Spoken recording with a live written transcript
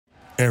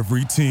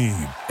Every team,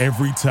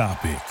 every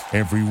topic,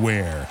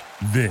 everywhere.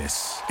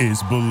 This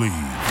is Believe.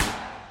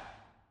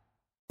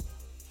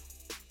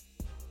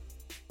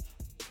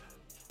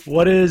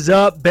 What is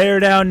up, Bear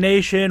Down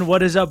Nation?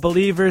 What is up,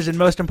 Believers? And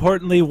most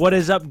importantly, what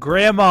is up,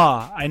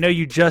 Grandma? I know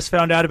you just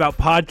found out about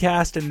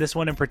podcast and this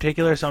one in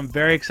particular, so I'm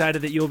very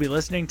excited that you will be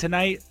listening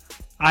tonight.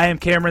 I am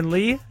Cameron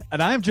Lee.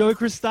 And I am Joey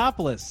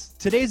Christopoulos.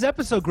 Today's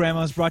episode,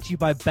 Grandma, is brought to you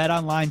by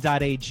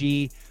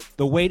BetOnline.ag.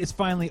 The wait is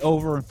finally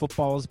over and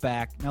football is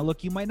back. Now,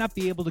 look, you might not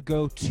be able to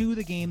go to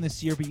the game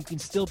this year, but you can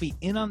still be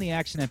in on the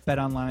action at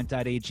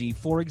BetOnline.ag.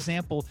 For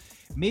example,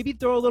 maybe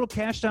throw a little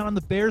cash down on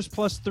the Bears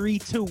 +3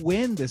 to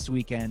win this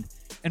weekend.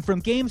 And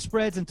from game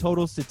spreads and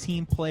totals to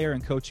team, player,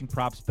 and coaching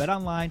props,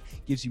 BetOnline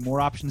gives you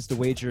more options to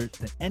wager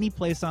than any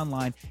place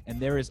online, and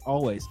there is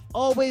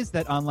always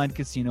that online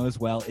casino as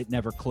well. It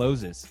never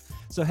closes.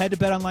 So head to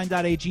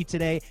betonline.ag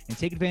today and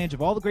take advantage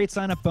of all the great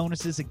sign-up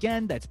bonuses.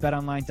 Again, that's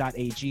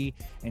betonline.ag,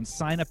 and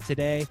sign up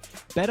today.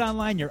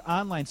 BetOnline, your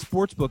online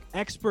sportsbook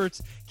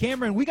experts.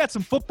 Cameron, we got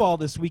some football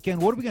this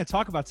weekend. What are we going to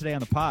talk about today on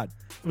the pod?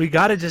 We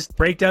got to just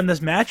break down this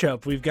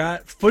matchup. We've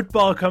got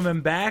football coming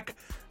back.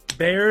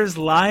 Bears,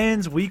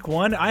 Lions, week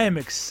 1. I am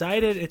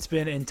excited. It's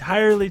been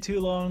entirely too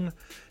long.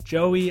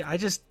 Joey, I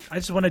just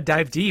want to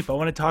dive deep. I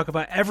want to talk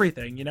about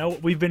everything. You know,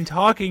 we've been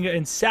talking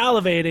and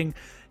salivating,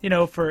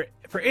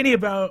 for any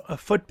about a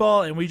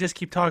football, and we just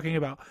keep talking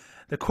about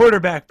the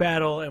quarterback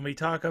battle, and we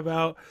talk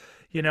about,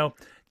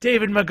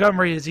 David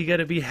Montgomery, is he going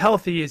to be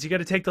healthy? Is he going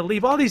to take the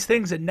leap? All these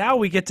things, and now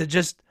we get to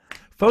just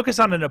focus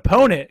on an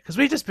opponent, because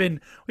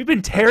we've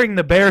been tearing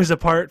the Bears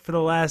apart for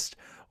the last,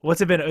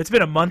 what's it been? It's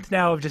been a month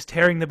now of just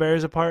tearing the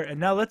Bears apart, and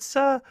now let's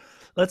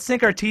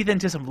sink our teeth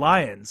into some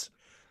Lions.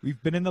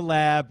 We've been in the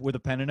lab with a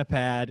pen and a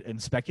pad,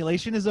 and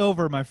speculation is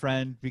over, my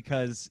friend,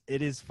 because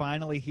it is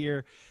finally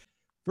here.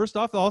 First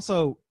off,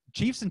 also,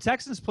 Chiefs and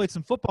Texans played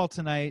some football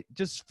tonight.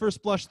 Just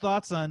first blush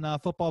thoughts on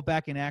football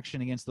back in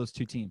action against those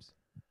two teams.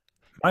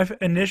 My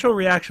initial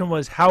reaction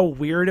was how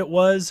weird it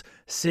was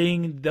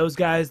seeing those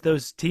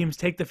teams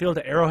take the field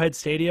at Arrowhead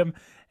Stadium,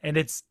 and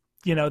it's,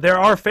 there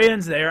are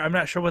fans there. I'm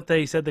not sure what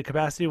they said the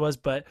capacity was,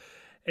 but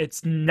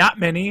it's not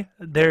many.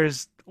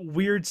 There's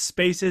weird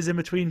spaces in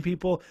between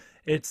people.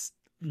 It's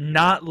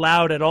not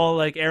loud at all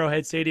like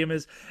Arrowhead Stadium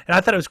is, and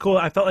I thought it was cool.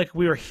 I felt like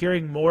we were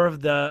hearing more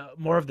of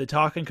the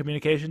talk and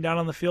communication down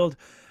on the field.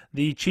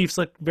 The Chiefs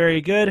looked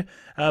very good,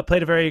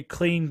 played a very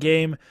clean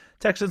game.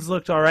 Texans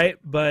looked all right,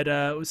 but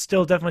it was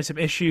still definitely some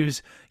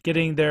issues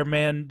getting their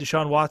man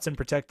Deshaun Watson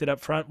protected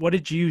up front. What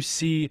did you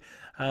see?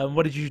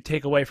 What did you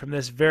take away from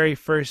this very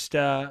first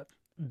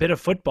bit of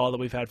football that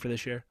we've had for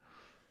this year?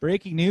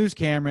 Breaking news,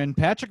 Cameron.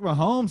 Patrick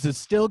Mahomes is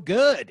still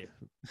good.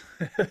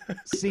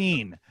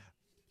 Scene.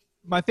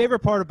 My favorite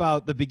part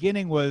about the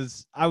beginning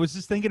was I was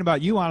just thinking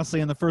about you,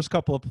 honestly, in the first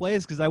couple of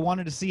plays, because I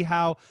wanted to see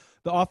how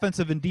the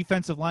offensive and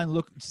defensive line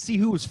looked, see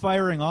who was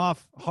firing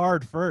off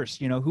hard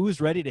first, who was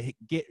ready to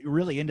get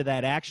really into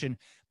that action,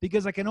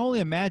 because I can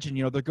only imagine,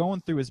 they're going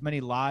through as many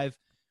live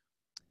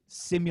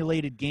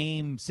simulated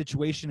game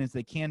situation as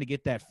they can to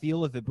get that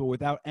feel of it, but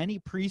without any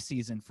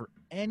preseason for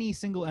any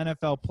single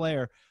NFL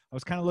player. I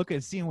was kind of looking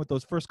at seeing what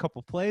those first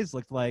couple plays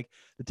looked like.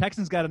 The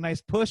Texans got a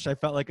nice push, I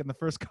felt like, in the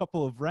first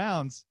couple of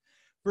rounds.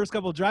 First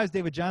couple of drives,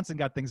 David Johnson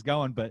got things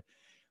going, but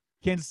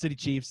Kansas City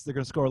Chiefs, they're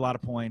going to score a lot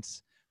of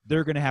points.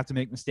 They're going to have to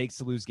make mistakes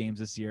to lose games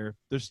this year.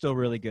 They're still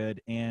really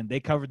good, and they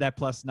covered that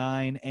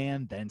 +9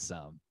 and then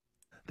some.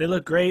 They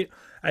look great.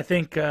 I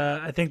think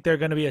they're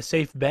going to be a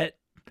safe bet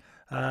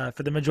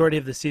for the majority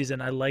of the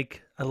season. I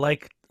like a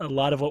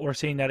lot of what we're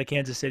seeing out of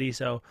Kansas City,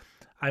 so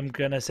I'm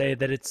going to say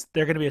that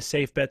they're going to be a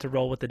safe bet to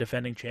roll with the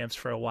defending champs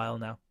for a while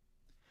now.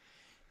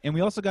 And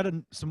we also got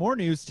some more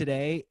news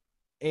today.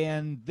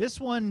 And this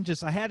one,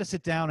 I had to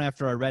sit down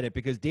after I read it,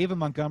 because David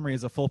Montgomery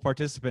is a full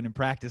participant in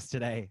practice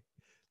today.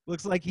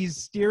 Looks like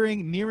he's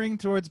nearing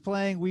towards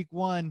playing week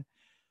 1.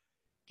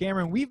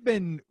 Cameron, we've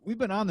been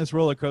on this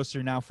roller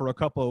coaster now for a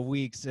couple of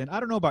weeks, and I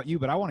don't know about you,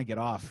 but I want to get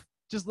off.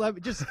 Just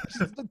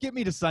get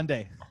me to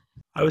Sunday.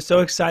 I was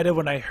so excited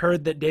when I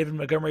heard that David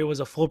Montgomery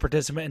was a full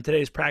participant in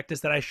today's practice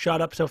that I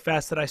shot up so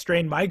fast that I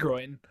strained my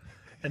groin,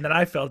 and then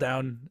I fell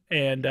down,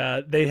 and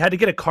they had to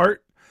get a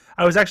cart.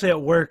 I was actually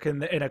at work,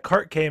 and a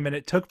cart came, and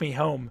it took me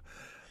home.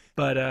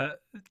 But,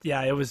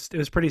 yeah, it was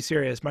pretty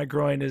serious. My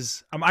groin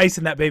I'm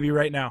icing that baby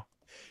right now.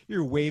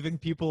 You're waving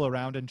people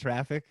around in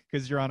traffic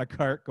because you're on a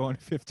cart going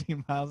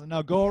 15 miles.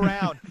 No, go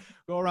around.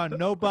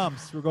 No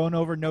bumps. We're going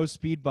over no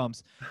speed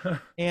bumps.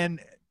 And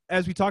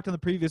as we talked on the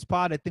previous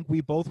pod, I think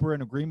we both were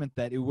in agreement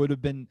that it would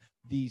have been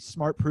the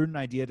smart, prudent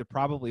idea to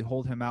probably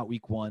hold him out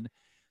week 1.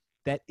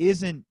 That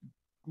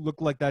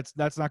look like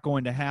that's not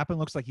going to happen.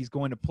 Looks like he's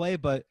going to play,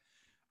 but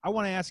I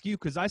want to ask you,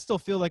 because I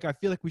feel like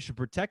we should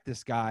protect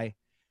this guy.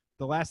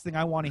 The last thing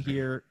I want to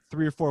hear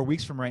 3 or 4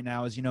 weeks from right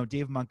now is,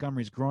 David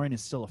Montgomery's groin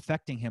is still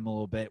affecting him a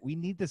little bit. We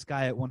need this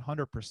guy at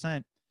 100%.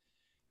 I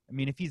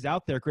mean, if he's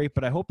out there, great,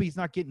 but I hope he's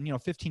not getting,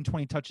 15,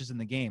 20 touches in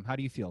the game. How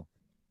do you feel?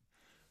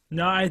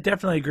 No, I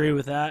definitely agree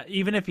with that.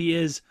 Even if he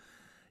is,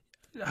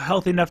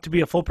 healthy enough to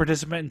be a full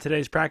participant in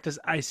today's practice,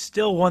 I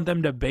still want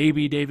them to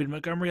baby David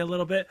Montgomery a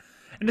little bit.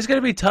 And it's going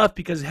to be tough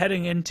because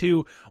heading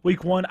into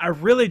week 1, I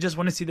really just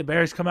want to see the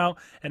Bears come out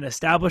and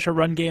establish a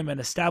run game and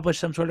establish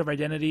some sort of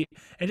identity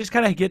and just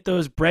kind of get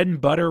those bread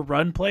and butter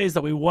run plays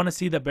that we want to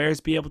see the Bears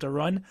be able to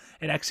run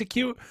and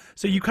execute.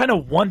 So you kind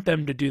of want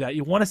them to do that.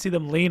 You want to see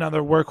them lean on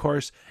their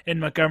workhorse in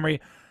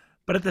Montgomery.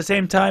 But at the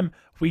same time,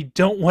 we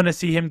don't want to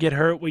see him get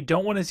hurt. We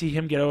don't want to see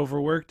him get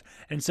overworked.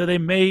 And so they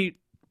may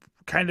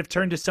kind of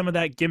turn to some of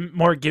that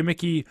more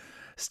gimmicky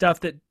stuff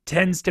that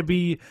tends to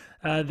be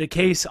the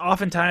case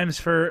oftentimes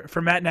for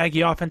Matt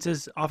Nagy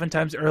offenses,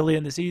 oftentimes early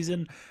in the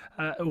season,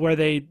 where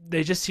they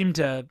just seem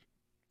to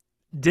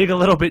dig a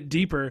little bit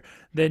deeper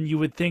than you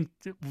would think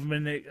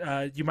when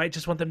you might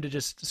just want them to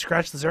just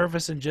scratch the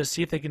surface and just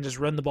see if they can just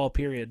run the ball,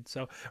 period.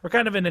 So we're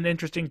kind of in an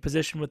interesting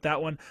position with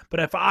that one. But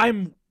if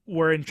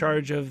we're in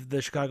charge of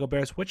the Chicago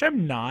Bears, which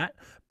I'm not,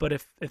 but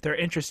if they're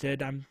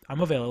interested, I'm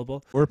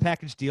available. Or a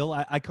package deal.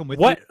 I come with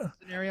what you.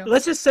 Scenario.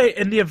 Let's just say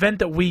in the event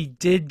that we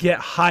did get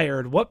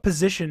hired, what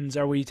positions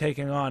are we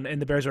taking on in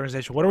the Bears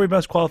organization? What are we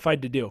most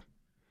qualified to do?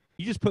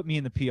 You just put me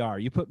in the PR.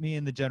 You put me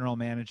in the general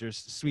manager's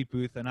suite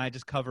booth, and I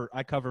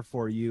cover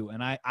for you,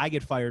 and I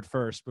get fired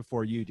first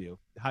before you do.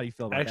 How do you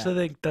feel about that? I actually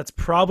think that's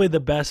probably the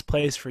best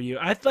place for you.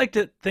 I'd like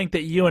to think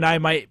that you and I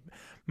might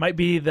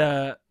be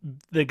the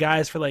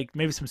guys for like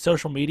maybe some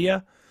social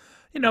media.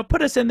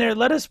 Put us in there.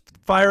 Let us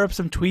fire up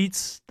some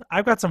tweets.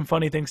 I've got some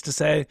funny things to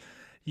say.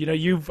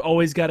 You've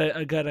always got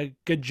a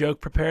good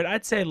joke prepared.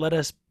 I'd say let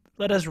us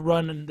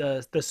run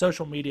the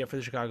social media for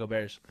the Chicago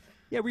Bears.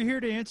 Yeah, we're here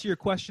to answer your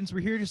questions.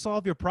 We're here to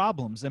solve your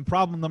problems. And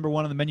problem number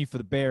 1 on the menu for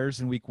the Bears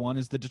in week 1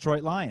 is the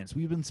Detroit Lions.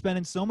 We've been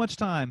spending so much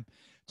time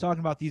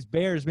talking about these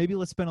Bears. Maybe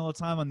let's spend a little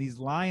time on these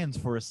Lions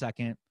for a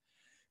second.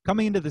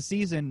 Coming into the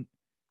season,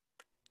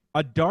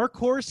 a dark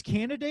horse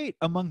candidate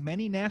among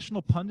many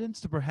national pundits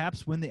to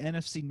perhaps win the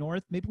NFC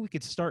North. Maybe we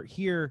could start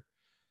here.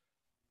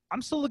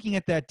 I'm still looking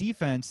at that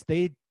defense.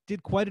 They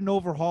did quite an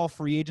overhaul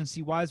free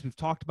agency-wise. We've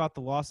talked about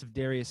the loss of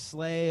Darius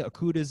Slay.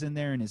 Okuda's in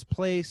there in his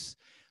place.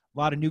 A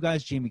lot of new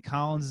guys. Jamie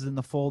Collins is in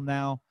the fold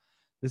now.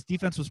 This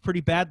defense was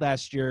pretty bad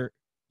last year.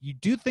 You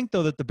do think,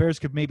 though, that the Bears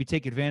could maybe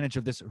take advantage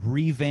of this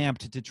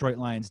revamped Detroit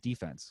Lions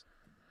defense?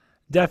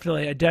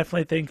 Definitely. I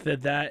definitely think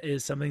that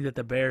is something that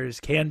the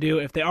Bears can do.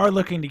 If they are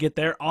looking to get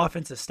their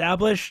offense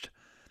established,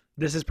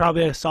 this is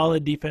probably a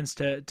solid defense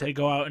to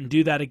go out and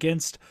do that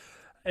against.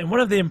 And one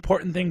of the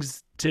important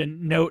things to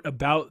note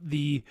about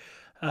the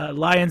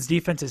Lions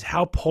defense is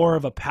how poor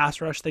of a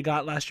pass rush they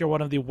got last year.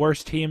 One of the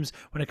worst teams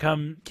when it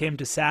came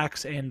to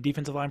sacks and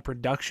defensive line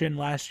production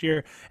last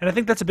year. And I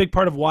think that's a big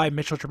part of why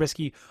Mitchell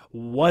Trubisky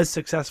was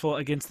successful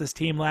against this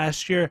team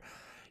last year.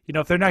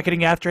 If they're not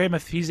getting after him,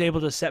 if he's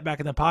able to set back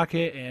in the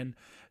pocket and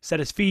set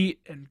his feet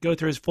and go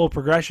through his full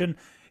progression,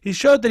 he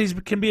showed that he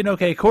can be an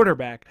okay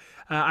quarterback.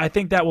 I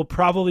think that will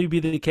probably be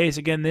the case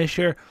again this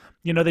year.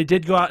 They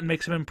did go out and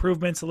make some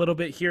improvements a little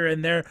bit here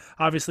and there.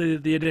 Obviously,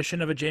 the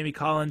addition of a Jamie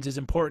Collins is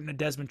important. A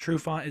Desmond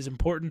Trufant is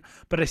important.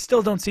 But I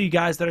still don't see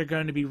guys that are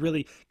going to be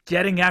really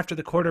getting after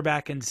the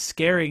quarterback and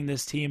scaring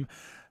this team.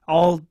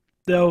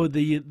 Although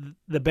the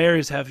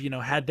Bears have,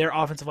 had their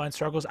offensive line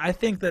struggles, I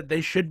think that they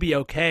should be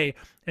okay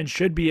and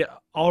should be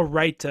all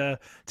right to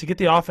get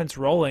the offense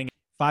rolling.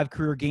 5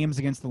 career games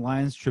against the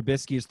Lions,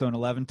 Trubisky has thrown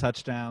 11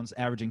 touchdowns,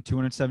 averaging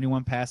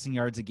 271 passing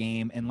yards a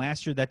game. And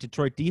last year, that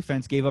Detroit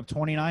defense gave up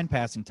 29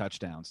 passing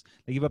touchdowns.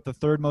 They gave up the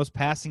 3rd most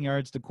passing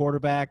yards to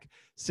quarterback,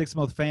 6th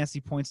most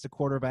fantasy points to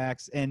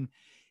quarterbacks. And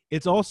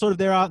it's all sort of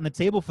there out on the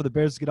table for the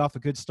Bears to get off a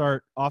good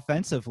start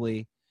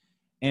offensively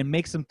and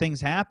make some things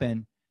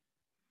happen.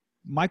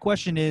 My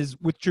question is,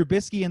 with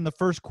Trubisky in the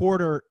first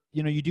quarter,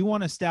 you do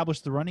want to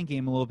establish the running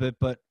game a little bit,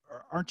 but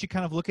aren't you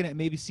kind of looking at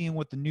maybe seeing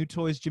what the new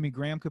toys Jimmy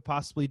Graham could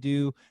possibly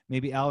do,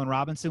 maybe Allen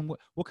Robinson?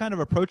 What kind of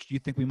approach do you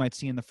think we might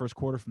see in the first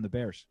quarter from the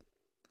Bears?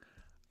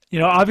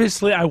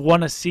 Obviously I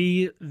want to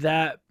see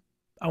that.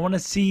 I want to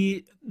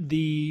see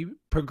the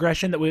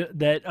progression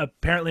that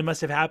apparently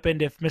must have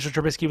happened if Mr.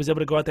 Trubisky was able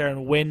to go out there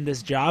and win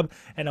this job.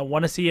 And I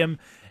want to see him,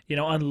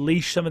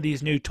 unleash some of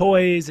these new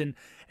toys and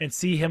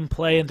see him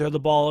play and throw the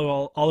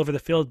ball all over the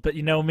field. But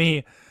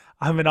me,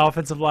 I'm an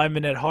offensive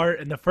lineman at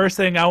heart, and the first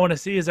thing I want to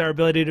see is our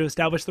ability to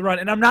establish the run.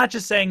 And I'm not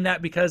just saying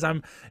that because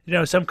I'm,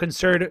 some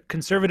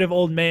conservative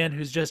old man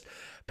who's just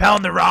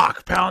pound the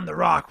rock,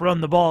 run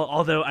the ball,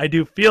 although I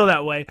do feel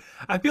that way.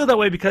 I feel that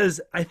way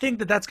because I think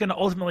that that's going to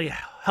ultimately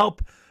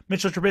help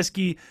Mitchell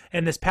Trubisky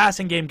and this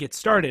passing game get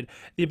started.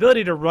 The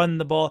ability to run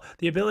the ball,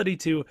 the ability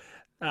to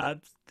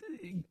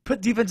put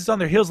defenses on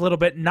their heels a little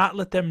bit, not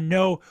let them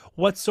know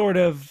what sort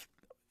of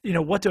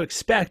what to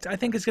expect, I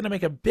think is going to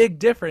make a big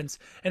difference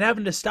in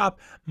having to stop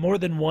more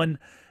than one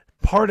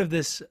part of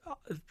this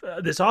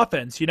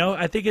offense.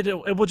 I think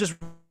it will just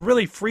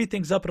really free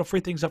things up. It'll free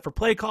things up for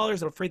play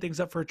callers. It'll free things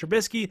up for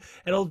Trubisky.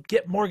 It'll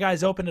get more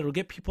guys open. It'll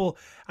get people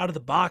out of the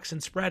box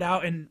and spread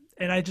out. And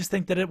I just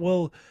think that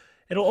it'll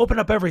open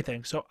up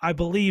everything. So I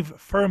believe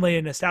firmly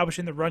in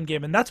establishing the run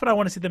game, and that's what I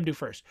want to see them do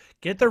first.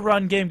 Get the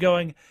run game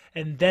going,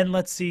 and then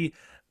let's see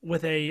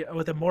with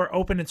a more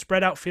open and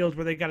spread out field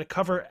where they got to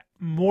cover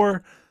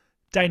more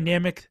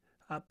dynamic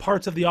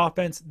parts of the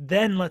offense.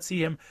 Then let's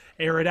see him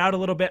air it out a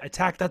little bit,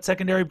 attack that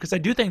secondary, because I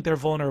do think they're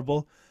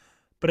vulnerable,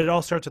 but it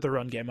all starts with the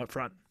run game up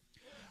front.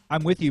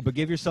 I'm with you, but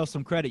give yourself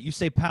some credit. You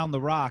say pound the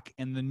rock,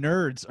 and the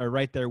nerds are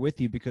right there with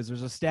you, because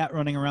there's a stat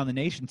running around the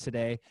nation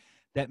today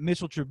that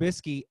Mitchell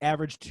Trubisky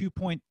averaged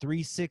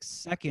 2.36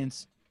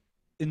 seconds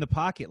in the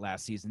pocket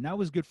last season. That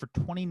was good for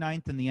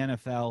 29th in the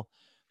NFL.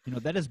 You know,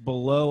 that is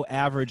below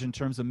average in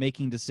terms of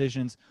making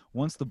decisions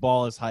once the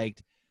ball is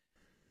hiked.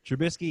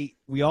 Trubisky,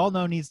 we all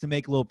know, needs to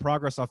make a little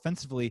progress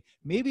offensively.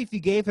 Maybe if you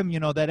gave him,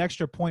 that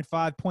extra 0.5,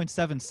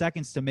 0.7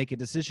 seconds to make a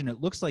decision,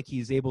 it looks like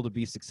he's able to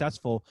be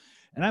successful.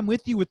 And I'm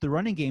with you with the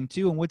running game,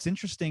 too. And what's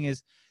interesting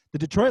is the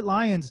Detroit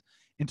Lions,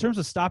 in terms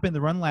of stopping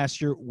the run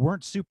last year,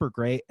 weren't super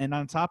great. And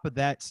on top of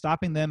that,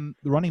 stopping them,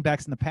 the running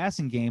backs in the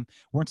passing game,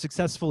 weren't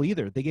successful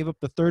either. They gave up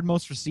the third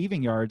most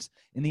receiving yards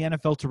in the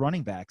NFL to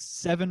running backs,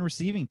 7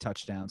 receiving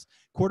touchdowns.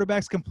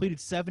 Quarterbacks completed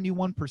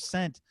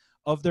 71%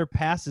 of their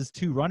passes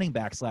to running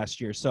backs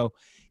last year. So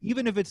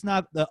even if it's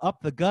not the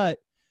up the gut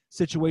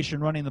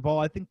situation running the ball,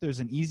 I think there's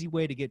an easy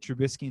way to get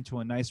Trubisky into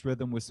a nice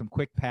rhythm with some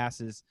quick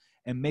passes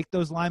and make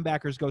those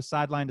linebackers go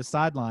sideline to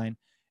sideline.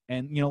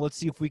 And, let's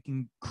see if we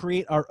can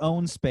create our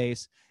own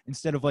space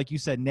instead of, like you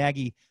said,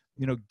 Nagy,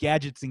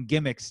 gadgets and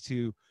gimmicks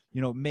to,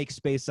 make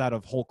space out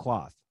of whole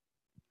cloth.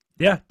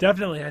 Yeah,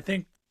 definitely. I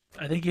think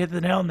you hit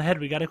the nail on the head.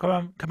 We got to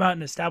come out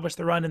and establish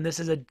the run, and this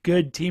is a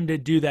good team to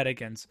do that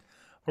against.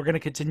 We're going to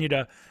continue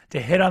to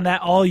hit on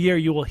that all year.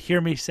 You will hear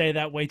me say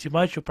that way too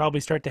much. You'll probably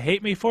start to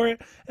hate me for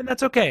it, and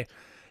that's okay.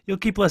 You'll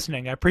keep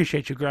listening. I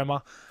appreciate you, Grandma.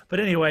 But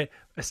anyway,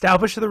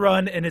 establish the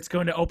run, and it's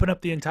going to open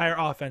up the entire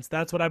offense.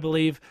 That's what I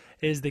believe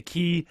is the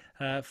key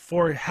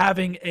for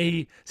having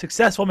a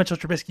successful Mitchell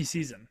Trubisky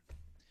season.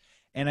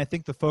 And I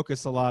think the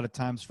focus a lot of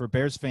times for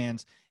Bears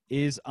fans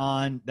is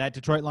on that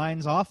Detroit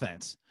Lions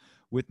offense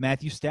with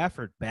Matthew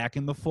Stafford back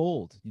in the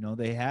fold.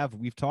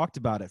 We've talked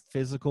about it,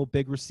 physical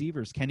big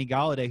receivers. Kenny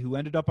Golladay, who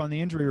ended up on the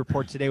injury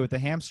report today with a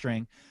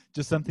hamstring,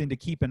 just something to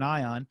keep an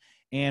eye on,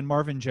 and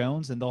Marvin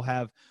Jones, and they'll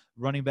have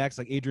running backs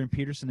like Adrian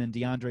Peterson and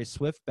DeAndre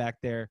Swift back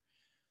there.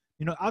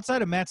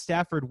 Outside of Matt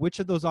Stafford, which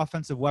of those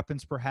offensive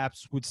weapons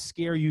perhaps would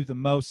scare you the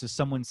most as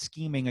someone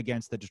scheming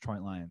against the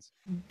Detroit Lions?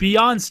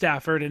 Beyond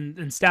Stafford,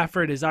 and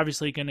Stafford is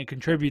obviously going to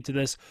contribute to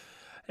this,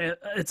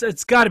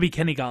 it's got to be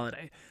Kenny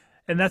Golladay.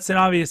 And that's an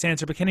obvious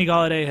answer, but Kenny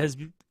Golladay has,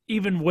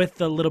 even with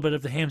the little bit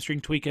of the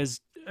hamstring tweak,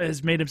 has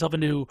made himself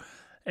into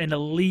an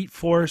elite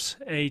force,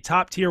 a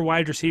top-tier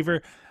wide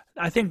receiver.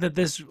 I think that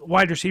this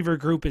wide receiver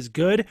group is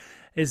good,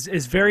 is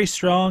very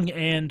strong,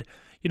 and,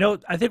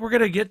 I think we're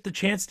going to get the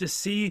chance to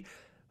see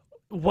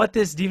what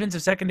this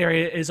defensive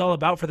secondary is all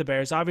about for the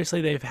Bears.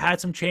 Obviously, they've had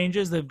some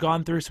changes. They've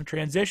gone through some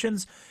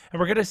transitions, and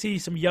we're going to see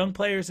some young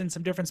players in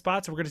some different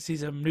spots. We're going to see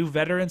some new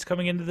veterans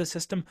coming into the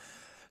system.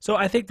 So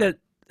I think that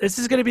this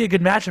is going to be a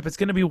good matchup. It's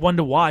going to be one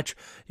to watch.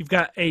 You've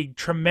got a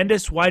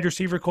tremendous wide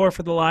receiver core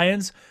for the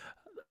Lions,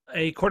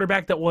 a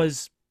quarterback that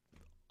was,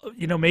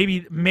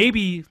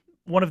 maybe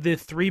one of the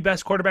 3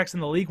 best quarterbacks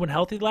in the league when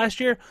healthy last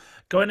year,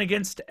 going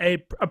against a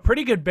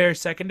pretty good Bears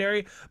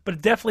secondary,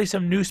 but definitely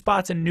some new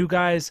spots and new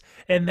guys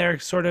in there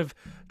sort of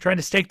trying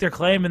to stake their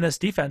claim in this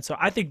defense. So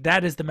I think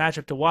that is the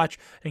matchup to watch,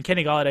 and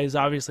Kenny Golladay is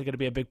obviously going to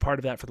be a big part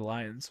of that for the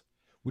Lions.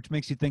 Which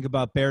makes you think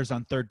about Bears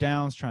on third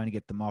downs, trying to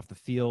get them off the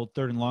field.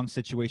 Third and long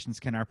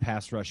situations, can our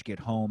pass rush get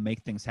home,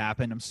 make things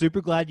happen? I'm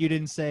super glad you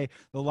didn't say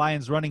the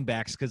Lions running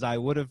backs, because I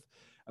would have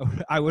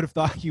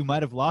thought you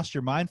might have lost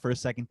your mind for a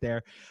second there.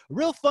 A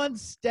real fun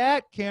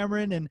stat,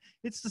 Cameron, and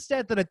it's the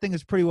stat that I think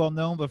is pretty well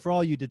known, but for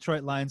all you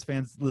Detroit Lions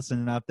fans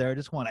listening out there, I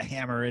just want to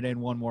hammer it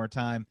in one more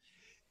time.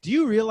 Do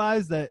you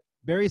realize that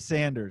Barry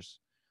Sanders,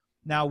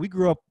 now we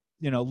grew up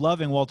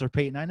loving Walter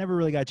Payton. I never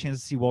really got a chance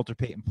to see Walter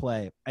Payton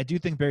play. I do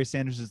think Barry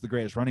Sanders is the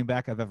greatest running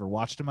back I've ever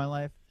watched in my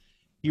life.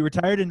 He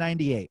retired in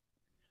 98.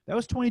 That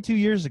was 22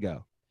 years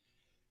ago.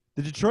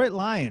 The Detroit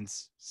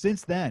Lions,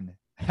 since then,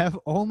 have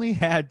only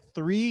had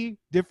 3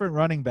 different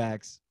running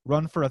backs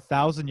run for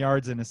 1,000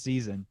 yards in a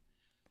season,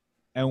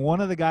 and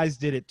one of the guys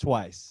did it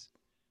twice.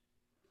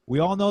 We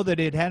all know that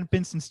it hadn't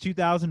been since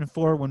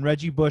 2004 when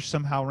Reggie Bush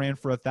somehow ran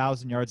for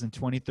 1,000 yards in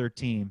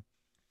 2013.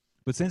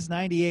 But since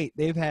 98,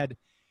 they've had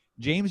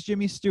James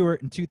Jimmy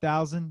Stewart in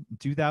 2000 and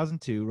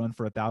 2002 run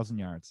for 1,000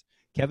 yards.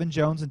 Kevin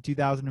Jones in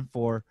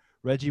 2004,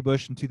 Reggie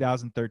Bush in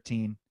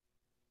 2013.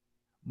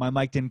 My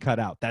mic didn't cut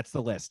out. That's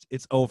the list.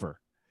 It's over.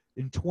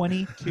 In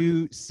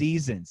 22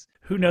 seasons.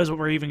 Who knows what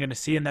we're even going to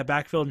see in that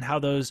backfield and how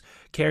those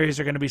carries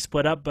are going to be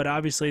split up. But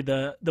obviously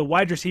the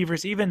wide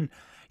receivers, even,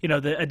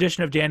 the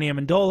addition of Danny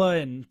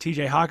Amendola and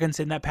TJ Hawkins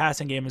in that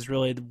passing game is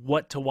really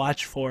what to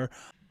watch for.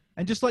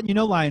 And just letting you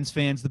know, Lions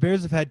fans, the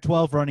Bears have had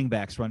 12 running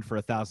backs run for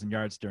 1,000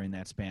 yards during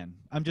that span.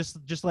 I'm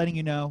just letting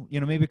you know,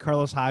 maybe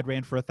Carlos Hyde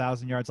ran for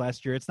 1,000 yards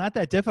last year. It's not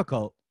that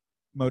difficult,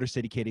 Motor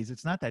City Kitties.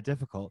 It's not that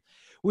difficult.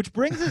 Which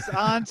brings us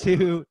on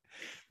to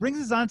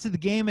the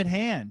game at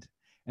hand.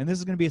 And this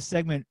is going to be a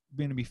segment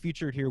going to be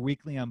featured here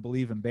weekly on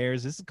Believe in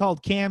Bears. This is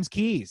called Cam's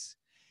Keys.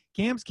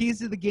 Cam's Keys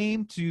to the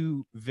game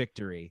to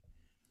victory.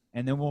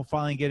 and then we'll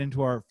finally get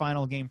into our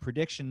final game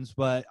predictions.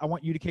 But I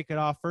want you to kick it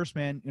off first,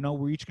 man.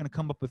 We're each going to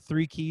come up with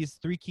three keys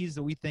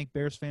that we think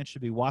Bears fans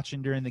should be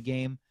watching during the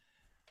game,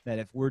 that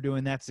if we're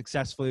doing that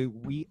successfully,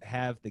 we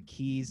have the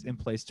keys in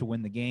place to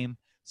win the game.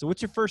 So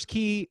what's your first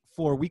key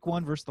for week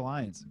 1 versus the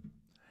Lions?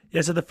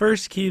 Yeah, so the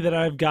first key that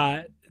I've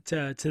got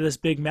to this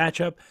big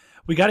matchup,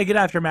 we got to get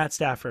after Matt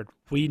Stafford.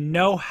 We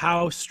know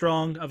how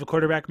strong of a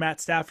quarterback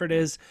Matt Stafford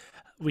is.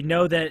 We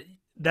know that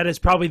is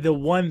probably the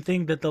one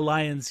thing that the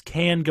Lions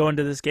can go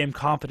into this game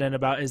confident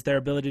about, is their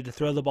ability to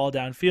throw the ball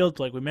downfield.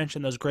 Like we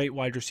mentioned, those great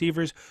wide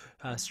receivers,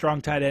 strong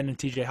tight end and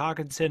TJ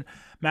Hawkinson.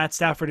 Matt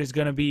Stafford is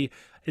going to be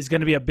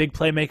a big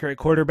playmaker at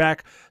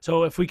quarterback.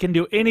 So if we can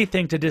do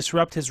anything to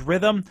disrupt his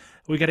rhythm,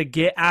 we got to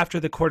get after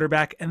the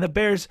quarterback. And the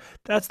Bears,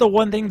 that's the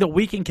one thing that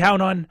we can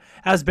count on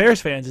as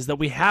Bears fans, is that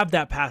we have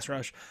that pass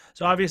rush.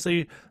 So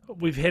obviously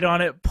we've hit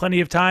on it plenty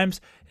of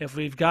times. If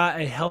we've got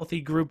a healthy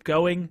group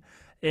going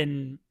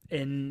in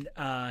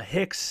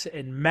Hicks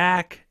and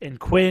Mack and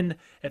Quinn,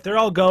 if they're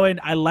all going,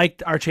 I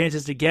like our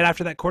chances to get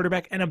after that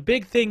quarterback. And a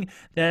big thing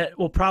that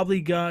will probably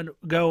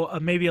go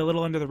maybe a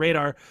little under the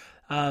radar,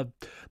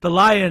 the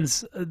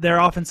Lions, their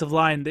offensive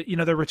line,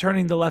 they're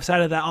returning the left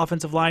side of that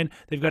offensive line.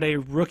 They've got a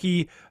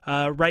rookie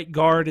right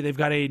guard. They've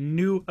got a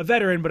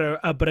veteran,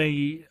 but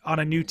on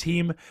a new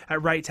team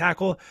at right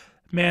tackle.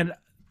 Man,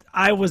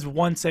 I was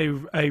once a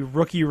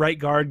rookie right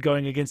guard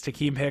going against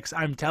Akeem Hicks.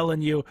 I'm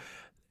telling you,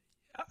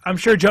 I'm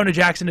sure Jonah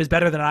Jackson is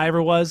better than I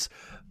ever was,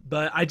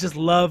 but I just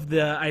love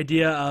the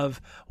idea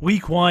of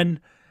week 1,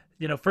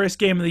 first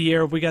game of the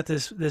year. We got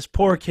this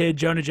poor kid,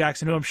 Jonah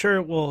Jackson, who I'm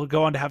sure will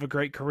go on to have a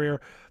great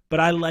career. But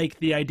I like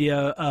the idea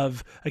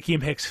of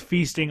Akeem Hicks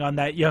feasting on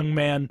that young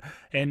man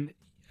and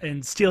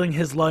stealing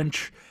his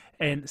lunch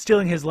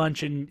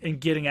and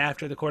getting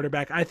after the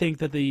quarterback. I think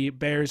that the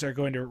Bears are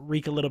going to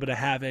wreak a little bit of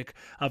havoc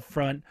up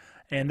front,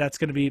 and that's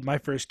going to be my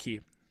first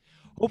key.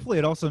 Hopefully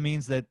it also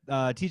means that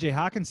TJ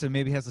Hawkinson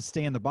maybe has to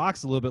stay in the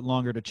box a little bit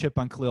longer to chip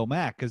on Khalil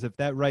Mack, because if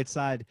that right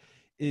side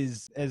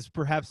is as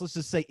perhaps, let's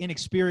just say,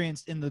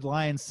 inexperienced in the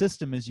Lions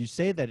system as you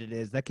say that it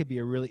is, that could be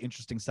a really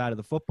interesting side of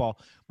the football.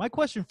 My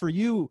question for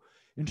you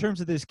in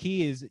terms of this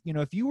key is,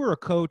 if you were a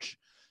coach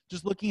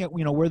just looking at,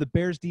 where the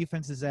Bears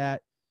defense is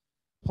at,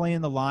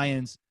 playing the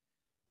Lions,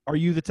 are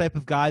you the type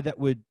of guy that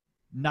would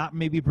not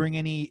maybe bring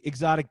any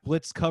exotic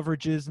blitz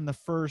coverages in the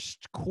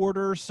first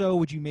quarter or so?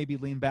 Would you maybe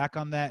lean back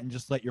on that and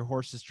just let your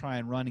horses try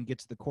and run and get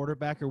to the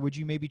quarterback? Or would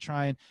you maybe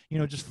try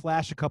and, just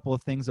flash a couple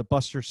of things, a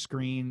buster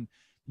screen,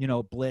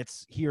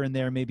 blitz here and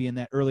there, maybe in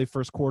that early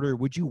first quarter?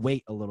 Would you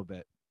wait a little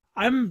bit?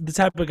 I'm the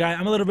type of guy,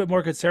 I'm a little bit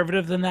more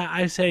conservative than that.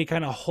 I say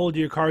kind of hold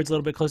your cards a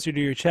little bit closer to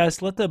your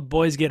chest. Let the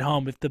boys get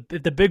home. If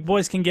the big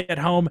boys can get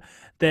home,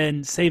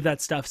 then save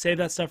that stuff. Save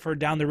that stuff for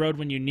down the road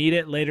when you need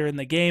it later in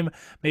the game.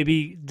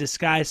 Maybe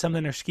disguise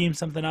something or scheme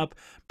something up.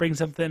 Bring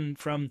something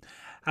from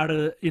out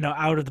of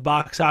the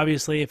box,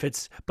 obviously, if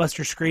it's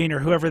Buster Screen or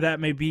whoever that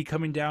may be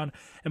coming down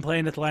and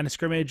playing at the line of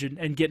scrimmage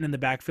and getting in the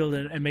backfield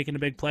and making a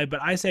big play.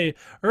 But I say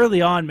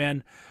early on,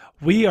 man,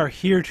 we are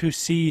here to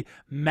see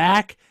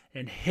Mack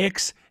and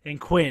Hicks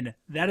and Quinn.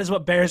 That is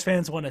what Bears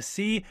fans want to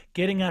see,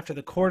 getting after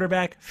the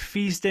quarterback,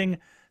 feasting.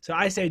 So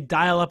I say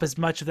dial up as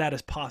much of that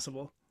as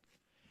possible.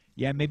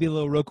 Yeah, maybe a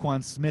little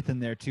Roquan Smith in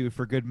there, too,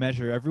 for good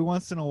measure. Every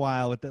once in a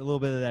while with a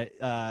little bit of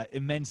that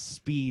immense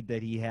speed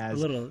that he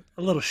has. A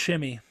little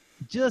shimmy.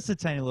 Just a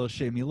tiny little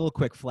shimmy, a little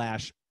quick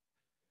flash.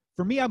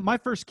 For me, my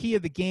first key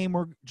of the game,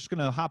 we're just going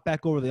to hop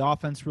back over the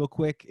offense real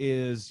quick,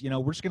 is,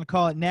 we're just going to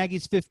call it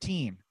Nagy's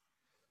 15.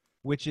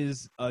 Which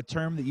is a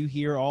term that you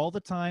hear all the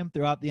time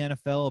throughout the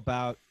NFL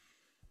about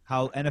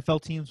how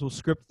NFL teams will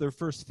script their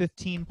first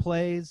 15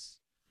 plays,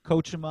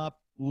 coach them up,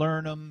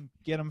 learn them,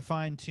 get them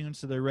fine-tuned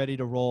so they're ready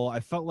to roll.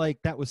 I felt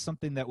like that was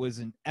something that was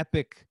an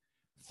epic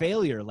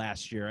failure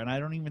last year, and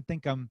I don't even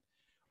think I'm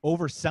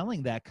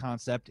overselling that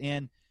concept.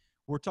 And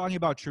we're talking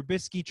about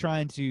Trubisky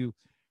trying to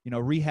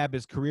rehab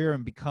his career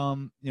and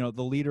become,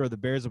 the leader of the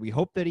Bears that we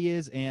hope that he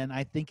is. And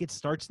I think it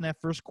starts in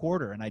that first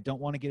quarter, and I don't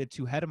want to get it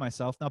too ahead of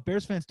myself. Now,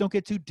 Bears fans, don't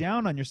get too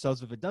down on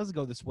yourselves if it does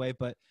go this way.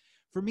 But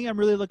for me, I'm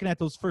really looking at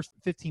those first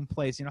 15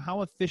 plays.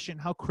 How efficient,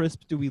 how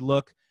crisp do we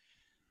look?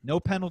 No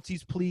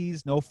penalties,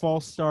 please. No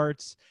false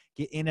starts.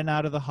 Get in and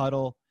out of the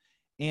huddle.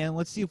 And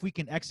let's see if we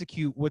can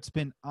execute what's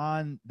been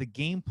on the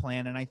game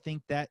plan. And I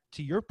think that,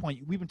 to your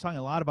point, we've been talking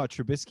a lot about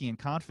Trubisky and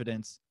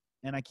confidence.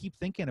 And I keep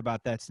thinking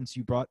about that since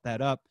you brought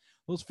that up.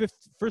 Those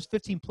first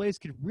 15 plays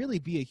could really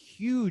be a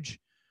huge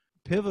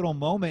pivotal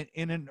moment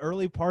in an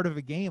early part of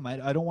a game.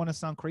 I don't want to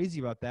sound crazy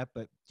about that,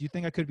 but do you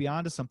think I could be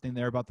onto something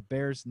there about the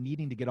Bears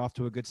needing to get off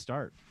to a good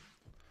start?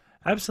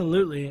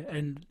 Absolutely.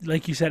 And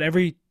like you said,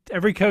 every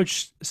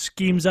coach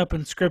schemes up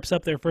and scripts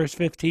up their first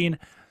 15.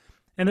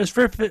 And those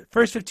first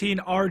 15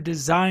 are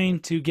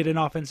designed to get an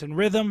offense in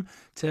rhythm,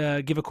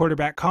 to give a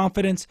quarterback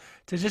confidence,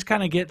 to just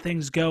kind of get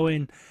things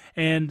going.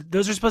 And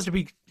those are supposed to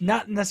be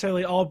not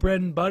necessarily all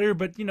bread and butter,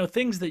 but,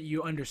 things that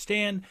you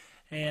understand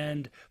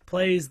and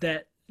plays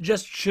that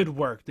just should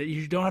work, that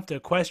you don't have to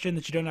question,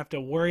 that you don't have to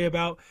worry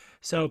about.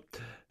 So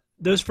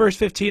those first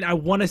 15, I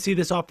want to see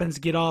this offense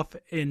get off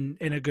in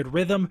a good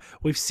rhythm.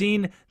 We've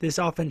seen this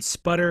offense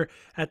sputter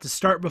at the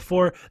start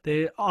before.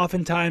 They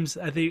oftentimes,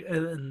 I think,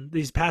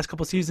 these past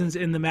couple seasons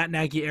in the Matt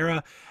Nagy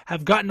era,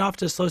 have gotten off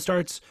to slow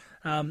starts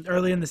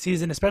early in the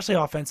season, especially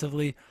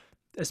offensively,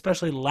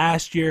 especially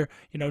last year,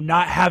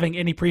 not having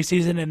any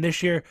preseason, and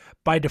this year,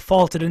 by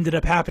default, it ended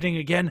up happening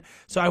again.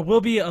 So I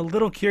will be a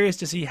little curious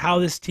to see how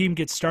this team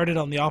gets started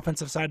on the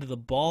offensive side of the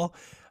ball.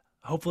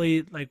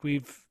 Hopefully, like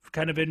we've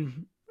kind of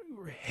been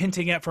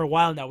hinting at for a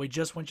while now, we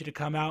just want you to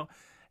come out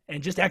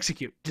and just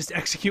execute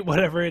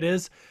whatever it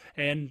is.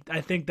 And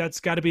I think that's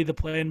got to be the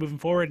plan moving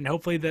forward. And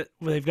hopefully that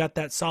they've got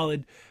that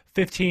solid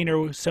 15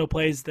 or so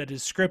plays that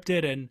is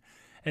scripted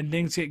and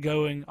things get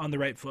going on the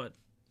right foot.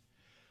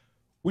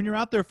 When you're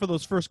out there for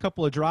those first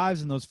couple of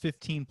drives and those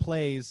 15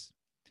 plays,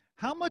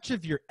 how much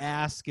of your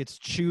ass gets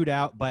chewed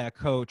out by a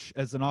coach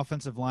as an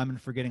offensive lineman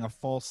for getting a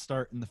false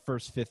start in the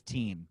first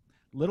 15?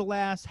 Little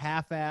ass,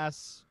 half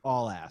ass,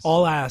 all ass.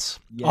 All ass.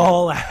 Yeah.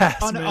 All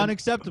ass.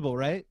 Unacceptable,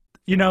 right?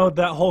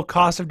 That whole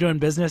cost of doing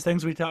business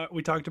things we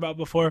talked about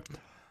before,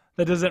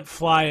 that doesn't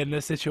fly in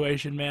this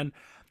situation, man.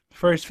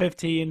 First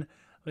 15,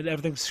 with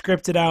everything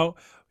scripted out.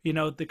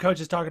 The coach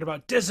is talking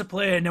about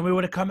discipline, and we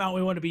want to come out,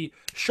 we want to be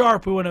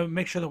sharp, we want to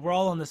make sure that we're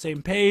all on the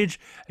same page,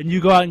 and you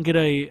go out and get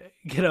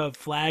a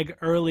flag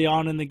early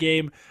on in the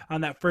game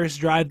on that first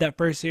drive, that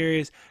first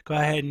series, go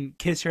ahead and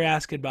kiss your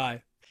ass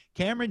goodbye.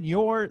 Cameron,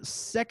 your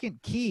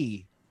second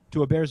key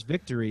to a Bears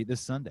victory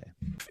this Sunday.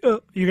 You're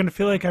going to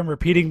feel like I'm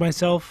repeating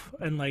myself,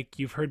 and like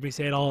you've heard me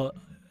say it all,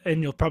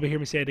 and you'll probably hear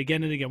me say it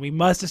again and again. We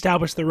must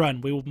establish the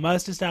run. We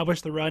must establish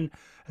the run.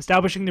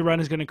 Establishing the run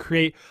is going to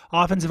create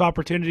offensive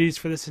opportunities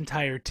for this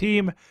entire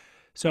team.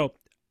 So,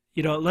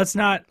 let's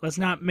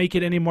not make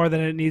it any more than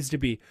it needs to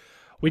be.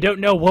 We don't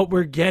know what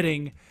we're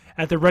getting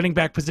at the running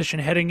back position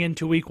heading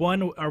into week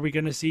 1. Are we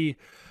going to see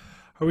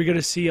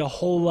a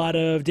whole lot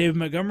of David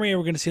Montgomery? Are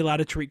we going to see a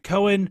lot of Tariq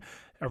Cohen?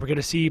 Are we going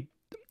to see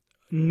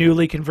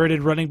newly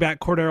converted running back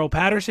Cordero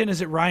Patterson?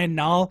 Is it Ryan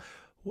Nall?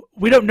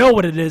 We don't know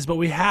what it is, but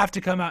we have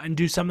to come out and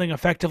do something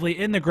effectively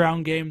in the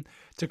ground game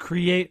to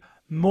create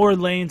more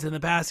lanes in the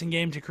passing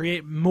game, to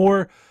create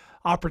more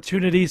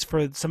opportunities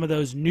for some of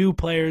those new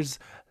players.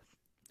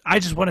 I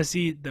just want to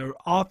see the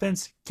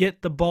offense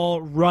get the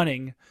ball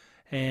running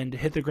and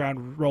hit the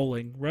ground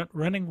rolling.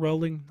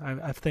 Rolling?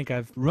 I think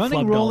I've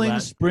running, rolling,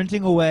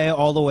 sprinting away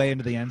all the way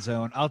into the end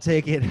zone. I'll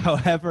take it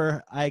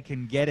however I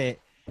can get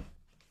it.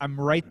 I'm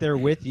right there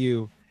with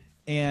you.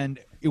 And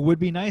it would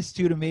be nice,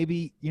 too, to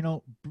maybe,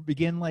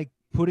 begin,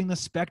 putting the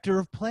specter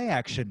of play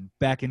action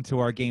back into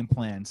our game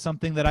plan,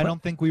 something that I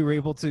don't think we were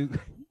able to.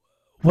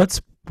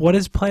 What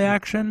is play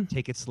action?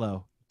 Take it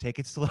slow.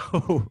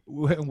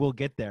 And we'll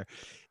get there.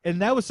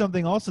 And that was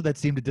something also that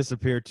seemed to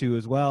disappear, too,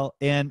 as well.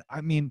 And,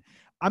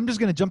 I'm just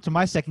going to jump to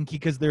my second key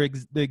because they're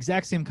the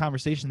exact same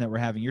conversation that we're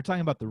having. You're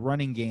talking about the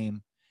running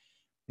game.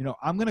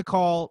 I'm going to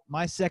call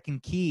my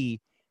second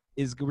key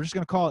we're just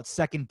going to call it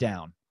second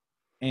down.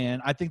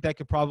 And I think that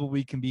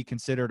can be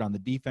considered on the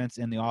defense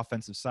and the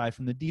offensive side.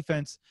 From the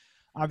defense,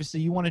 obviously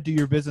you want to do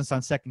your business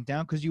on second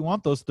down because you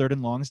want those third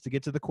and longs to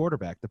get to the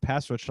quarterback, the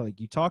pass rush like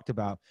you talked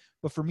about.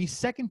 But for me,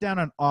 second down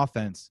on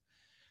offense,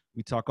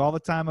 we talk all the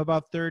time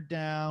about third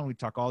down. We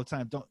talk all the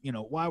time,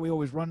 why we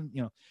always run,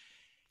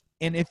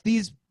 and if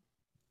these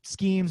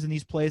schemes and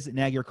these plays that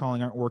Nagy are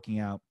calling aren't working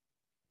out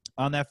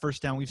on that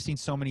first down, we've seen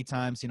so many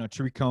times,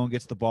 Tariq Cohen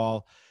gets the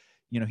ball,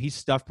 he's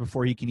stuffed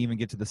before he can even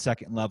get to the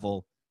second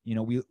level.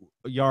 We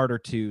a yard or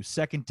two.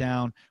 Second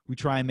down, we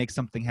try and make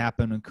something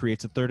happen and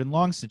creates a third and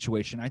long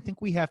situation. I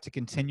think we have to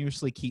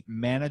continuously keep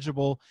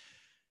manageable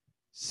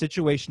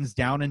situations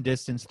down and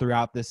distance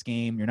throughout this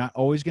game. You're not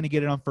always going to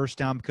get it on first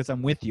down because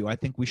I'm with you. I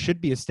think we should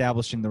be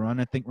establishing the run.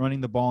 I think running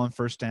the ball on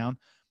first down,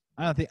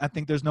 I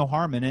think there's no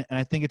harm in it, and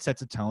I think it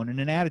sets a tone and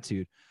an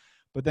attitude.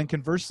 But then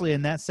conversely,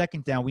 in that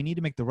second down, we need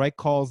to make the right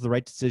calls, the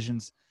right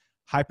decisions,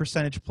 high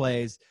percentage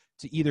plays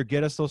to either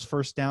get us those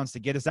first downs, to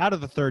get us out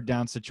of the third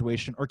down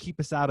situation, or keep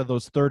us out of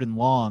those third and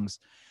longs.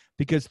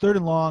 Because third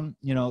and long,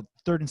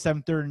 third and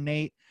 7, third and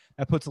 8,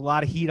 that puts a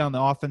lot of heat on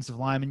the offensive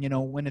lineman.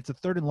 When it's a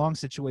third and long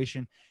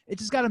situation, it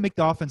just got to make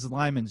the offensive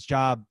lineman's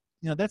job.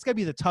 That's got to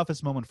be the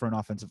toughest moment for an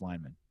offensive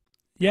lineman.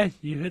 Yeah,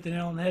 you hit the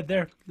nail on the head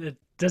there. It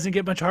doesn't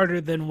get much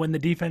harder than when the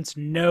defense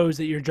knows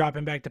that you're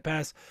dropping back to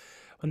pass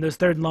in those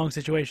third and long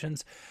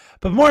situations.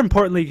 But more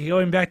importantly,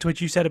 going back to what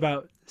you said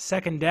about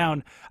second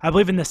down, I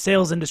believe in the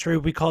sales industry,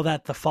 we call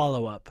that the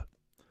follow-up.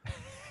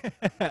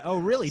 Oh,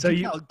 really? So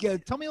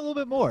tell me a little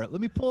bit more. Let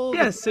me pull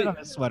the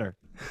sweater.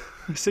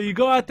 So you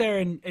go out there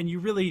and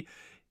you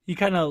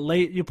kind of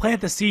you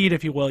plant the seed,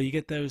 if you will. You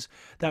get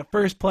that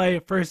first play,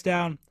 first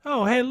down.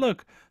 Oh, hey,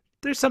 look,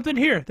 there's something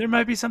here. There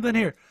might be something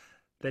here.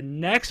 The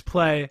next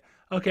play,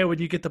 okay, when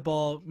you get the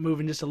ball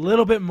moving just a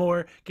little bit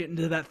more, get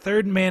into that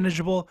third and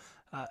manageable,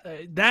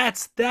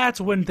 that's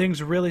when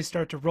things really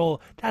start to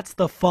roll. That's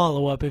the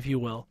follow-up, if you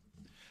will.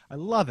 I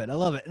love it.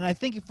 And I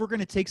think if we're going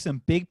to take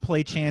some big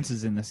play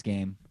chances in this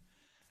game,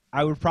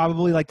 I would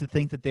probably like to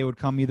think that they would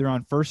come either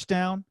on first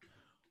down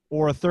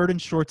or a third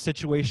and short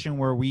situation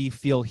where we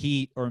feel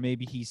heat, or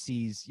maybe he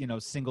sees,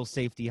 single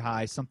safety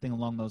high, something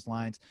along those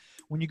lines.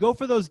 When you go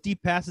for those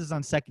deep passes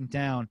on second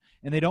down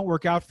and they don't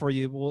work out for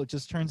you, well, it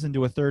just turns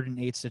into a 3rd and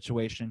 8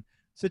 situation.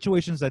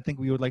 Situations I think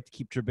we would like to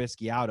keep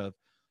Trubisky out of.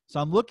 So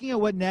I'm looking at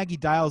what Nagy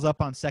dials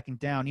up on second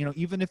down.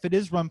 Even if it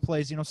is run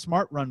plays,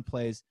 smart run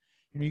plays,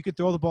 you could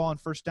throw the ball on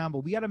first down,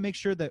 but we got to make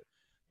sure that,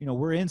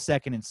 we're in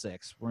 2nd and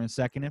 6, we're in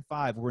 2nd and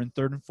 5, we're in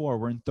 3rd and 4,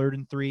 we're in 3rd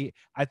and 3.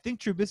 I think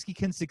Trubisky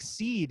can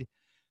succeed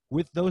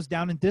with those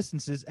down and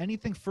distances.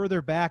 Anything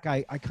further back,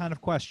 I kind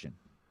of question.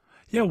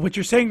 Yeah, what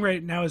you're saying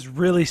right now is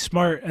really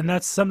smart, and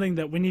that's something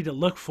that we need to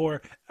look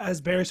for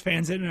as Bears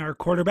fans in our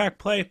quarterback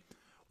play.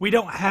 We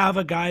don't have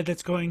a guy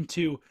that's going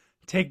to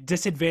take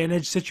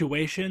disadvantaged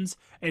situations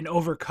and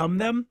overcome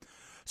them.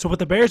 So what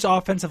the Bears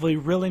offensively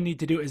really need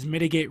to do is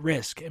mitigate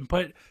risk and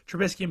put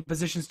Trubisky in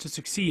positions to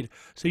succeed.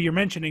 So you're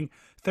mentioning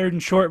 3rd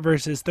and short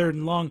versus 3rd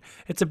and long.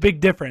 It's a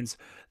big difference.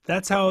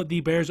 That's how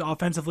the Bears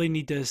offensively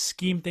need to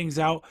scheme things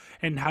out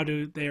and how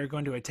they are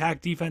going to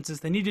attack defenses.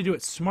 They need to do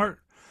it smart.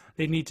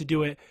 They need to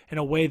do it in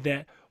a way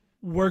that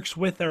works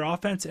with their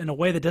offense, in a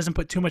way that doesn't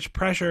put too much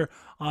pressure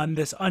on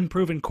this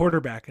unproven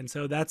quarterback. And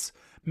so that's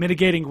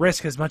mitigating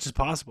risk as much as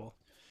possible.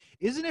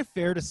 Isn't it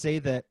fair to say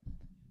that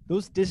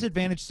those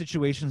disadvantaged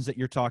situations that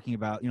you're talking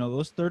about,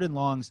 those 3rd and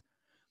longs,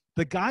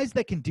 the guys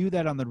that can do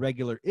that on the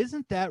regular,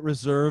 isn't that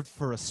reserved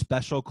for a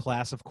special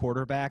class of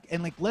quarterback?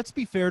 And let's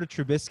be fair to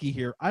Trubisky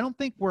here. I don't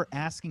think we're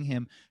asking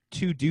him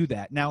to do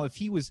that. Now, if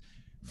he was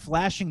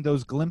flashing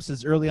those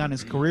glimpses early on in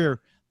his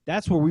career,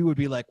 that's where we would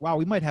be like, wow,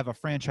 we might have a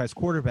franchise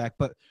quarterback.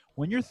 But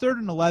when you're 3rd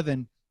and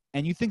 11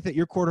 and you think that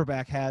your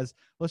quarterback has,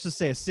 let's just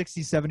say, a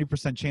 60,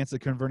 70% chance of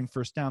converting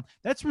first down,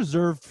 that's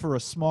reserved for a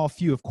small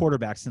few of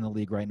quarterbacks in the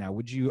league right now.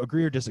 Would you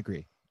agree or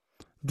disagree?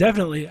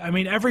 Definitely. I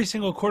mean, every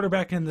single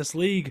quarterback in this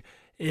league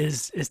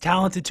is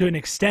talented to an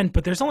extent,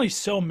 but there's only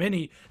so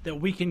many that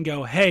we can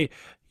go, hey,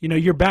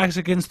 your back's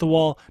against the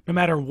wall. No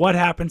matter what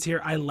happens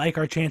here, I like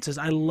our chances.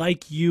 I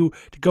like you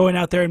to going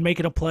out there and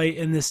making a play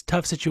in this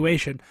tough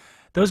situation.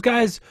 Those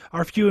guys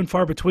are few and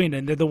far between,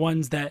 and they're the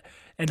ones that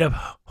end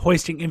up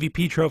hoisting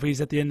MVP trophies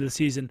at the end of the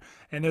season,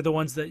 and they're the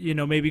ones that,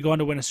 maybe go on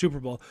to win a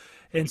Super Bowl.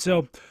 And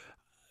so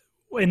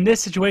in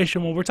this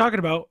situation, when we're talking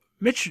about,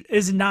 Mitch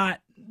is not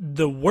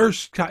the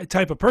worst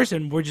type of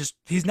person.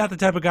 He's not the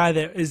type of guy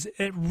that is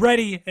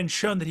ready and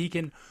shown that he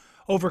can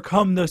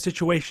overcome those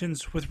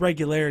situations with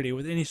regularity,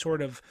 with any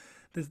sort of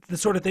the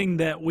sort of thing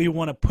that we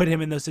want to put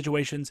him in those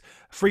situations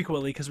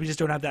frequently, because we just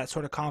don't have that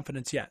sort of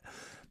confidence yet.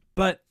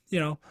 But,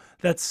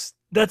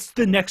 that's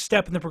the next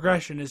step in the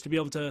progression, is to be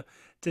able to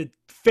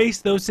face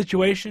those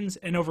situations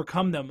and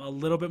overcome them a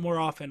little bit more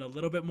often,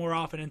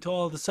 until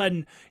all of a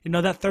sudden,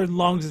 that 3rd and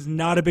longs is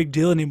not a big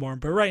deal anymore.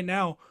 But right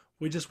now,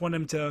 we just want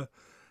him to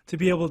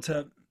be able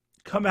to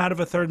come out of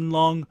a 3rd and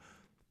long,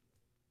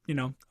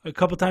 a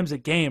couple times a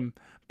game.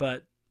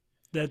 But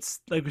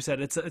that's, like we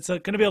said, it's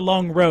going to be a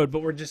long road,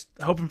 but we're just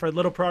hoping for a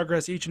little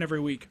progress each and every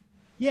week.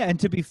 Yeah, and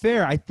to be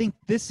fair, I think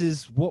this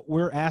is what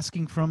we're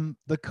asking from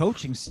the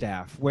coaching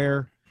staff,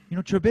 where,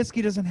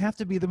 Trubisky doesn't have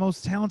to be the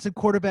most talented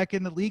quarterback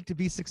in the league to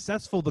be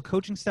successful. The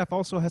coaching staff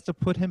also has to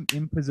put him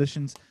in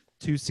positions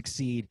to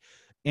succeed.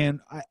 And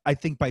I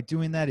think by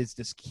doing that is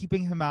just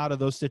keeping him out of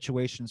those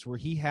situations where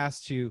he has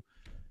to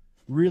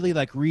really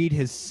read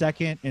his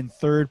 2nd and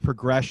 3rd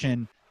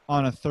progression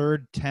on a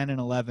 3rd, 10, and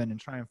 11 and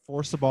try and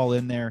force the ball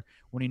in there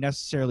when he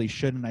necessarily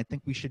shouldn't. I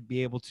think we should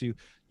be able to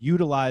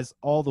utilize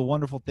all the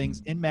wonderful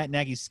things in Matt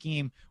Nagy's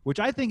scheme, which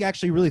I think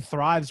actually really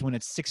thrives when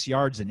it's 6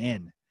 yards and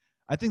in.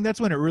 I think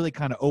that's when it really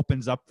kind of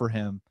opens up for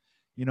him.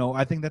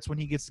 I think that's when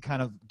he gets to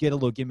kind of get a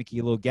little gimmicky,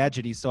 a little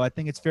gadgety. So I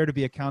think it's fair to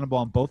be accountable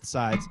on both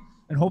sides,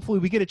 and hopefully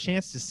we get a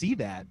chance to see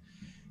that.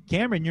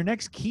 Cameron, your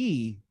next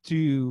key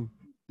to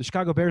the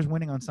Chicago Bears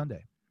winning on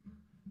Sunday.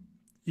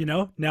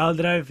 Now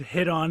that I've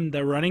hit on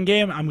the running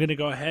game, I'm going to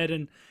go ahead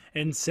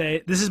and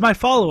say this is my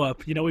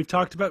follow-up. We've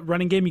talked about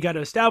running game. You got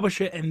to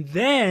establish it, and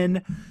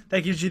then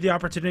that gives you the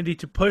opportunity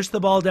to push the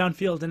ball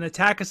downfield and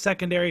attack a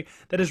secondary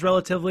that is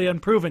relatively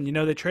unproven.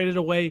 They traded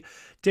away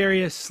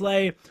Darius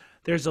Slay.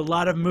 There's a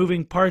lot of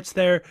moving parts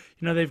there.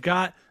 They've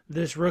got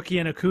this rookie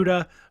in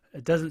Okudah.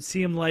 It doesn't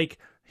seem like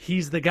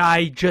he's the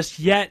guy just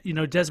yet.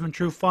 Desmond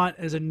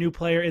Trufant is a new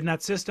player in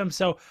that system.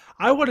 So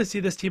I want to see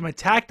this team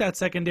attack that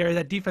secondary.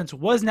 That defense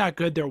was not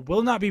good. There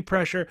will not be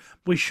pressure.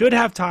 We should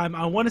have time.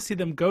 I want to see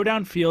them go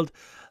downfield.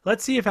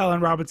 Let's see if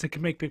Allen Robinson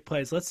can make big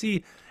plays. Let's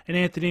see an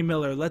Anthony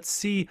Miller. Let's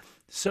see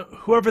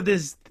whoever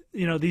these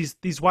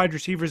wide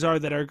receivers are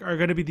that are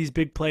going to be these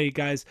big play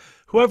guys.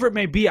 Whoever it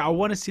may be, I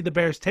want to see the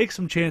Bears take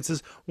some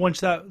chances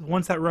once that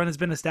run has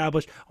been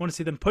established. I want to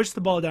see them push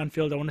the ball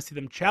downfield. I want to see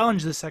them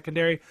challenge the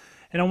secondary.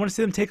 And I want to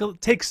see them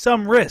take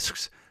some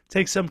risks,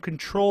 take some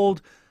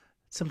controlled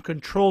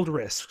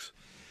risks.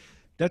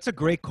 That's a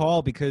great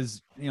call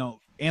because,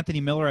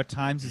 Anthony Miller at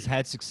times has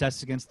had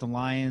success against the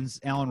Lions.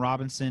 Allen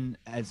Robinson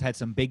has had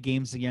some big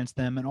games against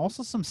them and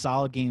also some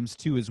solid games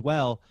too as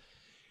well.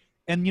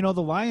 And,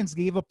 the Lions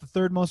gave up the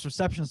third most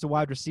receptions to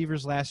wide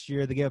receivers last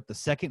year. They gave up the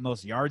second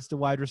most yards to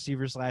wide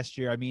receivers last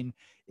year. I mean,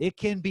 it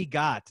can be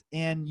got.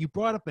 And you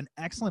brought up an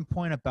excellent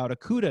point about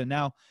Okudah.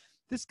 Now,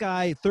 this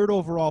guy, third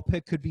overall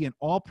pick, could be an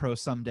all-pro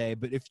someday.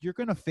 But if you're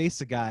going to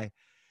face a guy,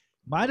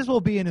 might as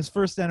well be in his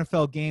first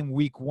NFL game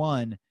week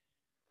 1.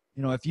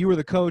 If you were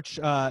the coach,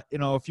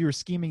 if you were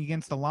scheming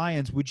against the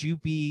Lions, would you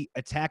be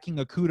attacking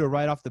Okudah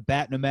right off the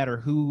bat, no matter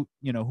who,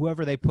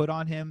 whoever they put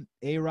on him,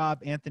 A-Rob,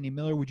 Anthony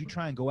Miller? Would you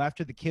try and go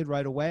after the kid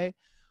right away?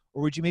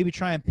 Or would you maybe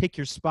try and pick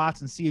your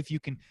spots and see if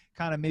you can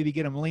kind of maybe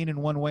get him leaning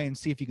one way and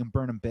see if you can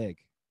burn him big?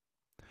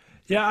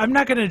 Yeah, I'm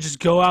not going to just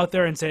go out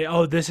there and say,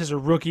 oh, this is a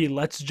rookie,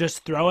 let's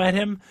just throw at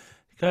him,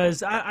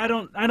 because I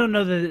don't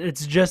know that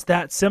it's just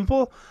that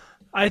simple.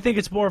 I think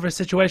it's more of a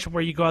situation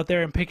where you go out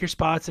there and pick your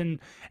spots and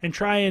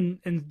try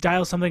and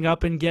dial something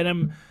up and get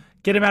him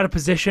out of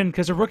position,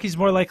 because a rookie's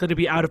more likely to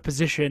be out of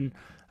position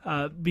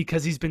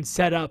because he's been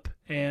set up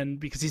and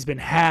because he's been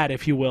had,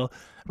 if you will,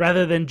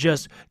 rather than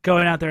just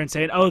going out there and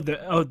saying,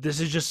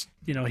 this is just,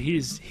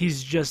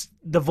 he's just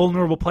the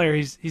vulnerable player.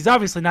 He's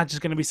obviously not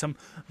just going to be some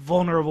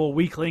vulnerable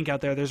weak link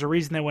out there. There's a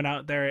reason they went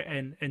out there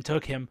and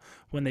took him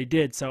when they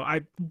did. So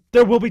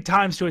there will be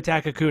times to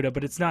attack Okudah,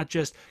 but it's not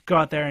just go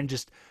out there and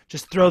just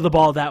throw the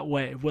ball that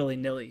way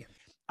willy-nilly.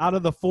 Out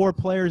of the 4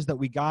 players that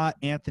we got,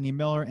 Anthony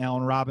Miller,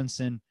 Allen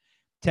Robinson,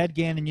 Ted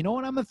Gannon, you know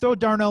what? I'm going to throw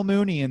Darnell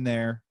Mooney in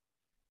there.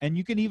 And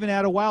you can even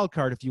add a wild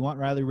card if you want,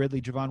 Riley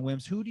Ridley, Javon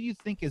Wims. Who do you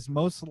think is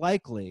most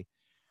likely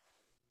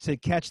to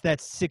catch that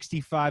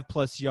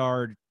 65-plus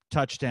yard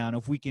touchdown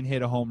if we can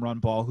hit a home run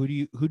ball? Who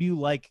do you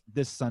like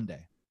this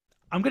Sunday?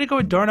 I'm going to go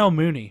with Darnell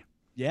Mooney.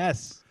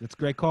 Yes, that's a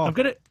great call. I'm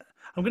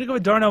gonna go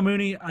with Darnell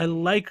Mooney. I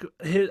like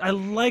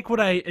what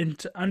I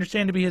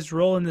understand to be his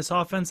role in this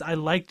offense. I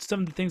liked some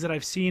of the things that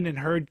I've seen and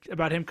heard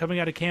about him coming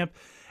out of camp.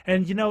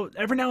 And,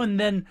 every now and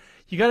then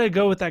you got to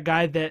go with that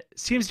guy that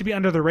seems to be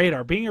under the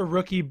radar. Being a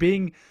rookie,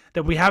 being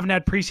that we haven't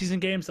had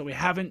preseason games, that we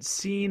haven't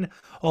seen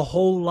a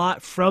whole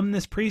lot from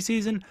this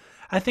preseason,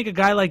 I think a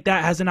guy like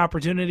that has an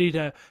opportunity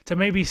to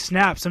maybe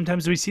snap.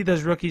 Sometimes we see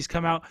those rookies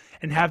come out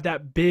and have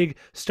that big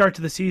start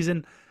to the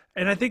season,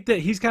 and I think that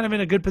he's kind of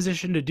in a good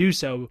position to do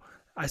so.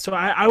 So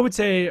I would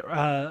say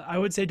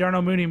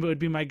Darnell Mooney would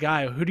be my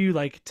guy. Who do you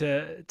like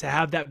to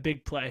have that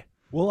big play?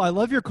 Well, I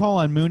love your call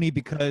on Mooney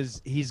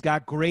because he's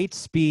got great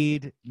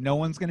speed. No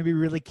one's going to be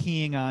really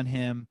keying on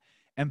him.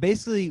 And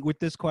basically with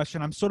this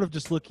question, I'm sort of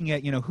just looking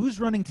at, who's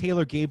running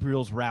Taylor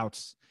Gabriel's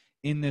routes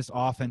in this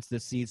offense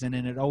this season.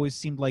 And it always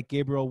seemed like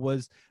Gabriel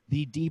was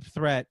the deep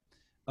threat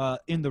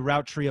in the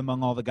route tree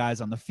among all the guys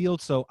on the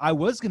field. So I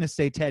was going to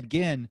say Ted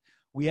Ginn.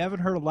 We haven't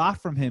heard a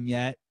lot from him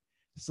yet.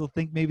 Still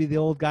think maybe the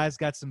old guys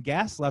got some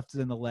gas left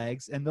in the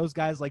legs. And those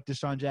guys like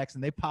Deshaun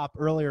Jackson, they pop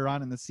earlier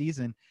on in the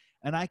season.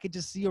 And I could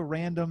just see a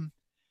random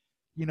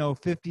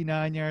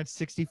 59-yard,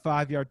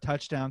 65-yard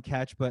touchdown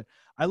catch. But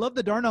I love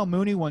the Darnell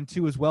Mooney one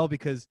too as well,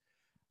 because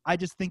I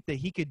just think that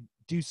he could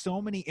do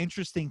so many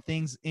interesting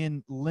things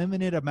in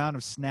limited amount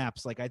of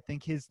snaps. Like I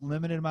think his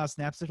limited amount of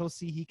snaps that he'll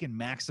see, he can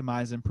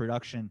maximize in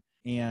production.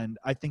 And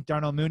I think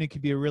Darnell Mooney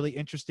could be a really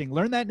interesting –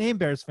 learn that name,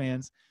 Bears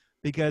fans,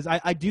 because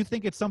I do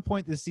think at some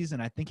point this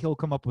season, I think he'll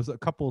come up with a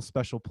couple of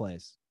special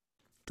plays.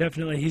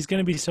 Definitely. He's going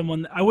to be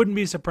someone – I wouldn't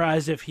be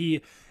surprised if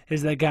he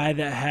is the guy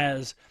that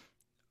has –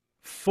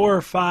 4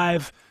 or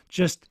 5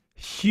 just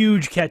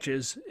huge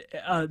catches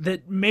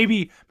that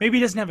maybe he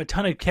doesn't have a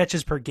ton of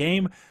catches per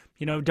game.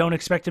 Don't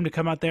expect him to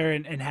come out there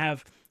and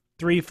have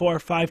 3, 4,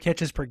 5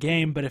 catches per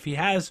game. But if he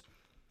has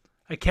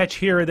a catch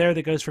here or there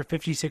that goes for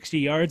 50, 60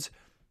 yards,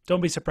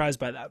 don't be surprised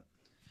by that.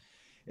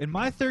 In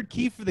my third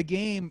key for the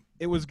game,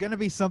 it was going to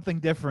be something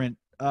different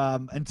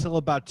until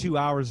about 2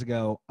 hours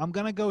ago. I'm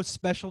going to go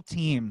special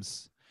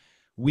teams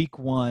week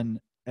 1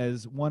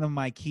 as one of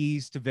my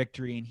keys to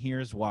victory, and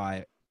here's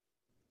why.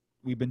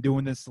 We've been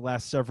doing this the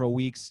last several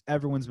weeks.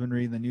 Everyone's been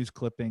reading the news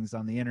clippings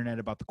on the internet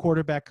about the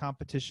quarterback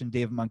competition,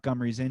 David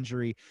Montgomery's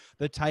injury,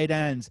 the tight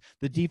ends,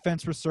 the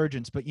defense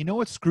resurgence. But you know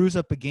what screws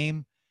up a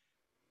game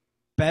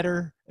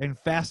better and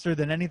faster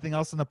than anything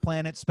else on the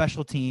planet?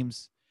 Special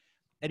teams.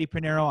 Eddie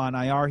Pinheiro on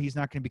IR. He's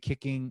not going to be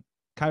kicking.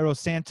 Cairo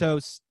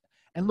Santos.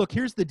 And look,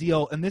 here's the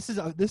deal. And this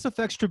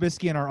affects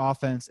Trubisky in our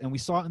offense. And we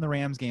saw it in the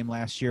Rams game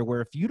last year, where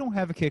if you don't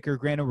have a kicker,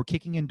 granted we're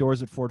kicking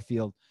indoors at Ford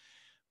Field,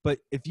 but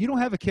if you don't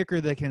have a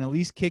kicker that can at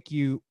least kick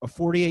you a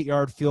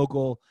 48-yard field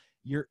goal,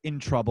 you're in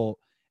trouble.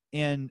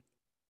 And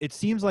it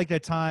seems like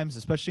at times,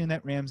 especially in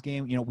that Rams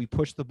game, we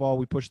push the ball,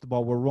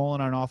 we're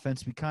rolling on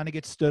offense, we kind of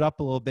get stood up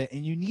a little bit,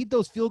 and you need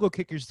those field goal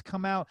kickers to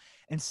come out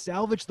and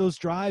salvage those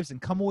drives and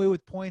come away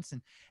with points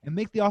and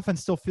make the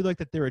offense still feel like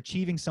that they're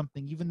achieving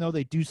something, even though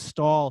they do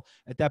stall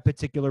at that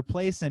particular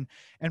place. And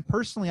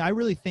personally, I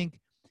really think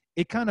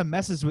it kind of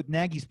messes with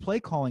Nagy's play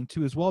calling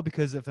too as well,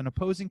 because if an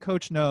opposing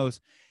coach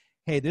knows,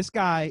 hey, this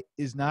guy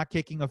is not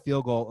kicking a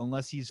field goal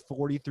unless he's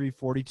 43,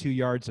 42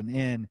 yards and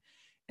in,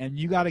 and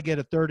you got to get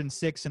a 3rd and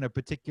 6 in a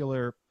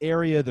particular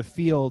area of the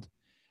field,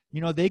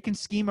 they can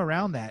scheme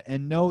around that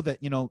and know that,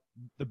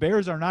 the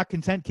Bears are not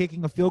content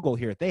kicking a field goal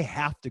here. They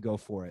have to go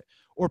for it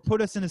or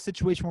put us in a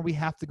situation where we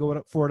have to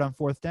go for it on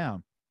fourth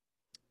down.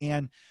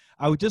 And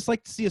I would just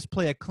like to see us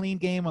play a clean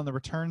game on the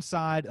return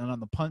side and on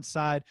the punt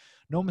side.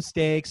 No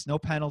mistakes, no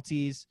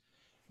penalties,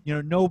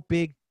 no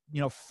big,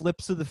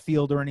 flips of the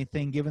field or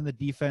anything, giving the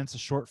defense a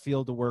short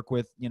field to work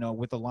with,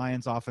 with the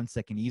Lions offense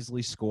that can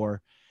easily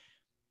score.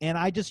 And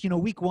I just,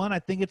 week one, I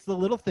think it's the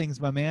little things,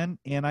 my man.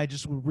 And I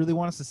just really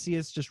want us to see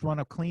us just run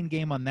a clean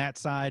game on that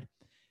side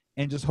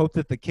and just hope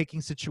that the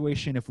kicking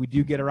situation, if we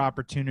do get our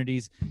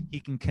opportunities, he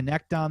can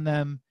connect on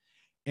them.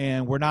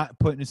 And we're not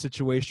put in a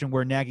situation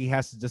where Nagy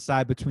has to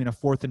decide between a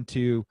 4th and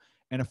 2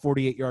 and a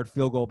 48-yard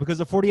field goal, because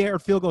a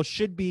 48-yard field goal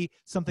should be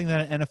something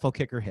that an NFL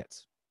kicker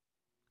hits.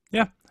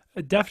 Yeah,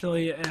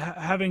 definitely.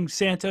 Having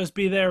Santos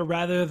be there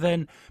rather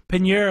than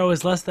Pinheiro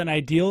is less than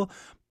ideal.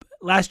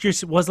 Last year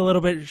was a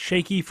little bit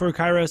shaky for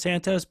Cairo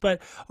Santos,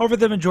 but over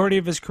the majority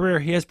of his career,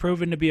 he has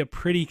proven to be a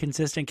pretty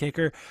consistent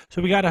kicker.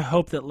 So we got to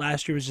hope that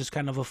last year was just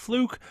kind of a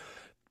fluke.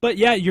 But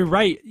yeah, you're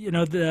right.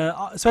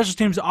 The special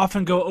teams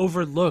often go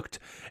overlooked.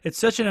 It's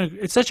such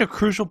a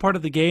crucial part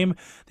of the game.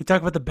 They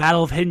talk about the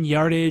battle of hidden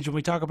yardage, and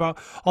we talk about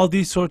all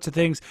these sorts of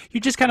things. You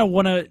just kind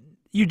of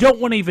you don't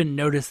want to even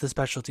notice the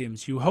special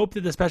teams. You hope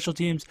that the special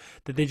teams,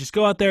 that they just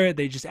go out there,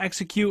 they just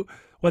execute,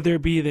 whether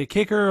it be the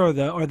kicker or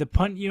the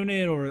punt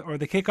unit or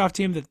the kickoff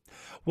team, that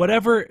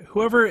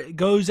whoever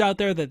goes out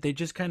there, that they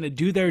just kind of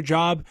do their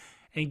job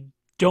and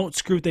don't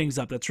screw things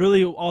up. That's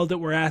really all that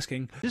we're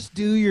asking. Just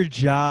do your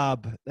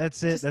job.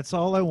 That's it. That's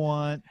all I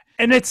want.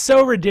 And it's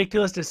so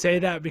ridiculous to say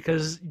that,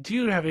 because do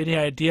you have any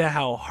idea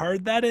how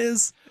hard that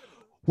is?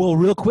 Well,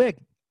 real quick,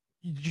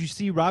 did you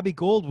see Robbie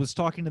Gould was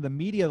talking to the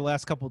media the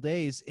last couple of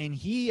days, and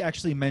he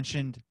actually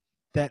mentioned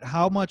that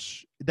how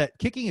much that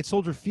kicking at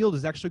Soldier Field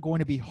is actually going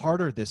to be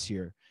harder this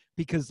year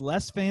because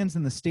less fans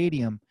in the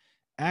stadium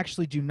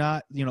actually do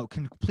not,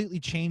 completely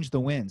change the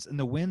winds. And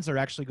the winds are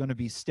actually going to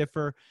be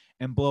stiffer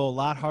and blow a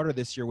lot harder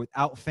this year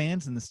without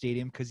fans in the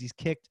stadium, because he's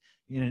kicked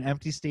in an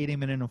empty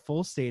stadium and in a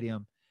full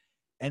stadium.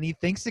 And he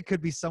thinks it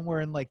could be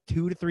somewhere in like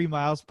 2 to 3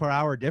 miles per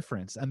hour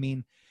difference. I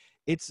mean,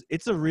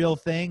 it's a real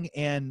thing.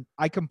 And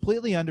I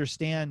completely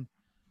understand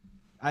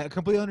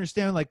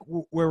like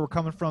where we're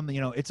coming from.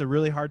 It's a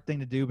really hard thing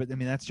to do, but I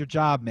mean, that's your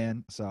job,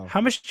 man. So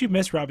how much did you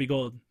miss Robbie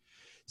Gould?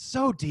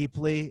 So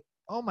deeply.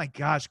 Oh my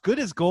gosh, good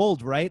as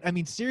gold, right? I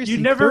mean, seriously,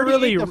 you never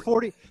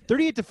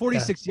 38 to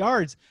 46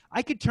 yards.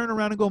 I could turn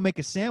around and go make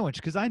a sandwich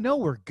because I know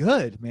we're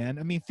good, man.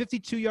 I mean,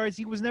 52 yards.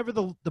 He was never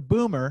the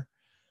boomer,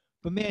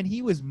 but man,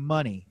 he was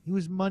money. He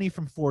was money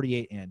from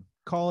 48 in.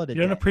 Call it a day.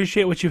 You don't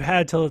appreciate what you've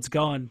had till it's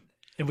gone,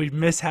 and we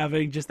miss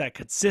having just that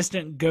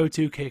consistent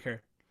go-to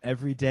kicker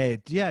every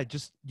day. Yeah,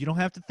 just you don't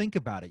have to think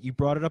about it. You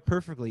brought it up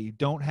perfectly. You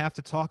don't have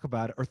to talk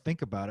about it or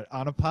think about it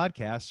on a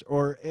podcast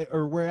or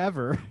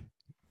wherever.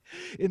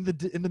 In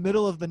the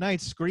middle of the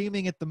night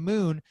screaming at the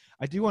moon.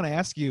 I do want to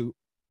ask you,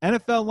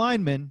 NFL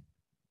lineman,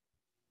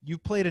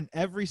 you've played in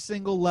every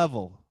single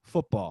level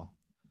football.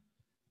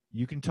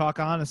 You can talk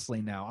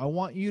honestly now. I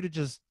want you to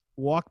just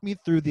walk me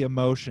through the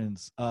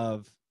emotions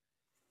of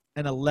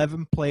an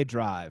 11-play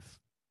drive.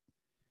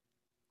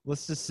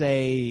 Let's just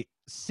say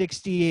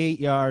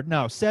 72-yard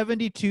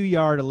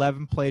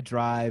 11-play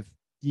drive.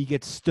 You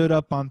get stood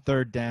up on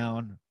third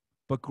down.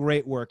 But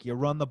great work. You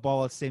run the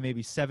ball, let's say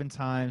maybe 7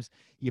 times.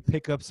 You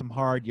pick up some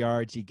hard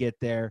yards. You get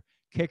there.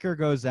 Kicker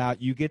goes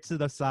out. You get to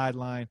the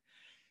sideline,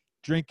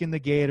 drinking the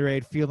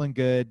Gatorade, feeling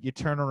good. You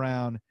turn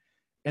around,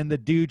 and the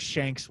dude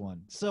shanks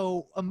one.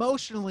 So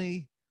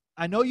emotionally,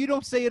 I know you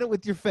don't say it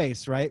with your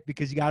face, right?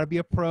 Because you got to be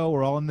a pro.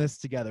 We're all in this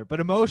together. But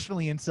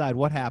emotionally inside,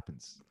 what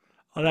happens?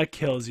 Oh, that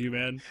kills you,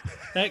 man.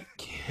 That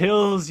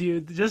kills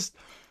you. Just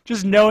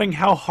knowing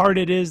how hard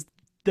it is,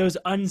 those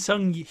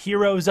unsung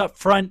heroes up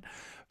front,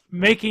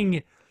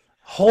 making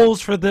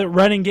holes for the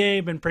running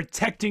game and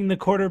protecting the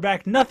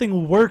quarterback.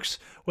 Nothing works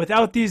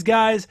without these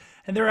guys,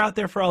 and they're out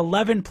there for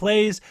 11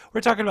 plays.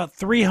 We're talking about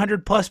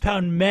 300-plus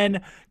pound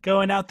men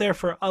going out there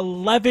for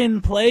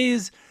 11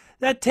 plays.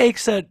 That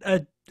takes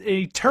an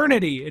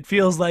eternity, it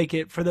feels like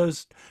it, for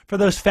those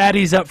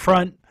fatties up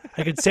front.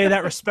 I could say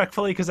that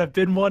respectfully because I've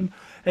been one.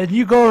 And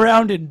you go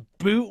around and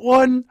boot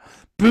one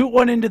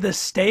into the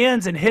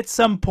stands and hit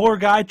some poor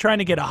guy trying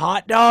to get a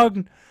hot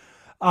dog.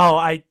 Oh,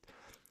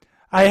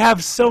 I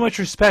have so much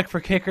respect for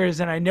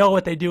kickers, and I know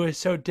what they do is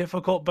so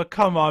difficult, but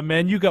come on,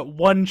 man. You got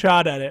one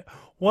shot at it.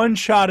 One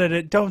shot at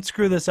it. Don't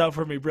screw this up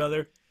for me,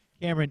 brother.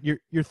 Cameron,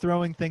 you're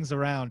throwing things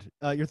around.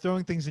 You're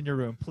throwing things in your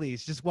room.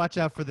 Please, just watch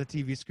out for the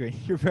TV screen.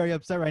 You're very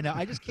upset right now.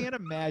 I just can't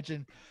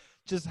imagine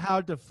just how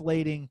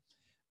deflating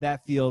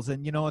that feels.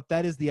 And you know what?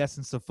 That is the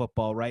essence of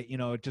football, right?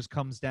 It just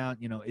comes down,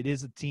 it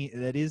is a team.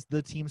 That is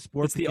the team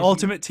sport. It's the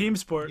ultimate team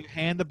sport. You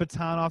hand the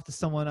baton off to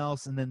someone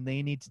else, and then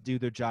they need to do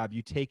their job.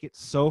 You take it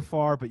so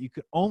far, but you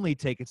can only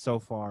take it so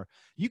far.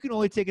 You can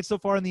only take it so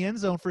far in the end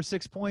zone for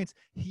 6 points.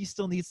 He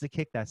still needs to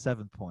kick that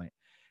 7th point.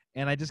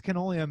 And I just can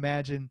only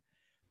imagine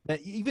that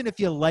even if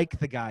you like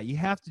the guy, you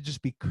have to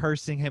just be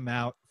cursing him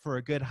out for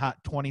a good hot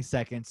 20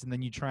 seconds, and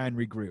then you try and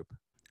regroup.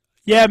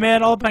 Yeah,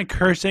 man, all of my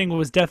cursing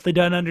was definitely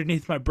done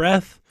underneath my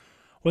breath.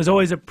 Was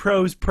always a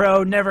pro's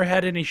pro, never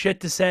had any shit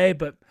to say,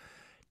 but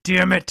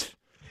damn it.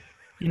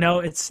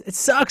 It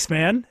sucks,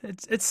 man.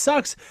 It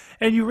sucks.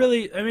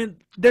 And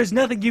there's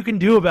nothing you can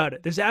do about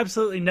it. There's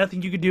absolutely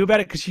nothing you can do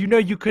about it because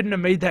you couldn't have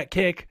made that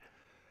kick.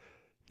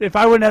 If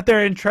I went out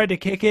there and tried to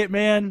kick it,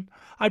 man,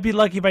 I'd be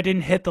lucky if I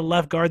didn't hit the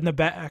left guard in the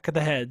back of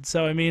the head.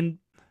 So,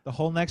 The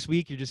whole next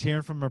week, you're just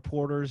hearing from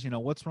reporters,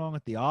 what's wrong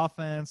with the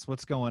offense?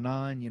 What's going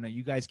on?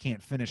 You guys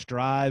can't finish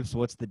drives.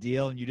 What's the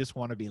deal? And you just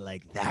want to be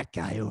like, that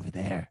guy over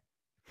there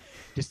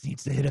just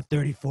needs to hit a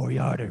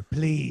 34-yarder,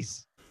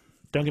 please.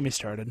 Don't get me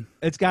started.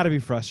 It's got to be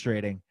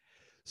frustrating.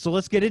 So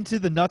let's get into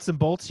the nuts and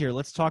bolts here.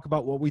 Let's talk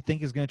about what we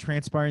think is going to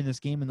transpire in this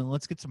game, and then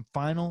let's get some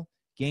final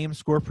game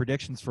score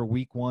predictions for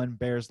Week 1,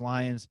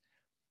 Bears-Lions.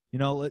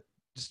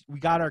 We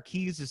got our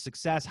keys to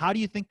success. How do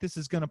you think this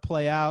is going to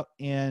play out?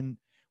 And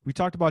we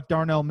talked about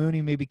Darnell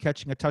Mooney maybe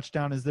catching a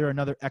touchdown. Is there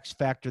another X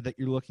factor that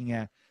you're looking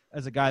at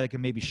as a guy that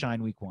can maybe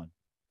shine Week 1?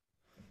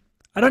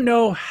 I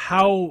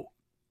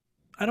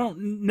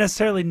don't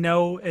necessarily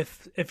know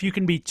if you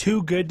can be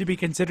too good to be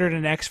considered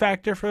an X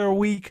factor for a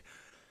week.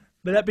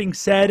 But that being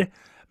said,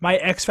 my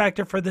X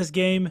factor for this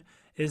game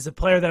is a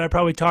player that I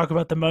probably talk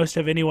about the most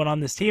of anyone on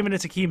this team, and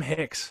it's Akeem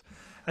Hicks.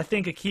 I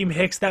think Akeem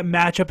Hicks, that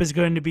matchup is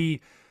going to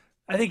be,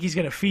 I think he's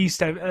going to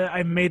feast.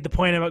 I made the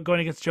point about going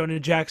against Jonah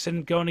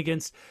Jackson,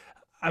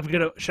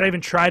 should I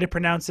even try to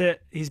pronounce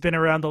it? He's been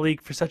around the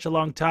league for such a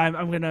long time.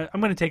 I'm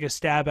gonna take a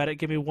stab at it.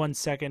 Give me 1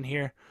 second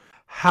here.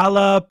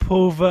 Pilavati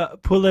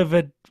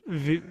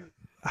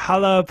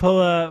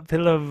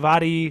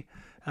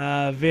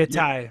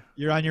Vitai.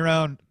 You're on your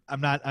own.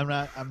 I'm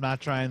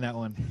not trying that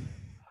one.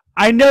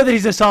 I know that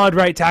he's a solid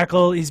right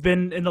tackle. He's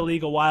been in the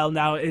league a while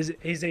now.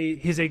 He's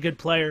a good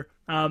player.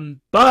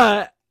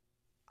 But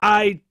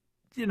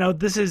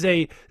this is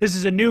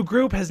a new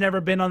group, has never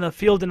been on the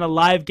field in a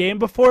live game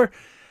before,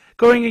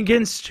 going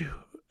against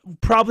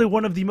probably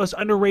one of the most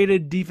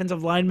underrated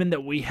defensive linemen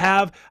that we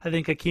have. I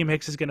think Akeem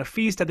Hicks is going to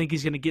feast. I think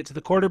he's going to get to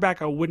the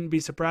quarterback. I wouldn't be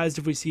surprised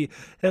if we see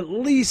at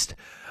least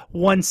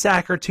 1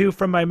 sack or 2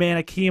 from my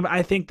man Akeem.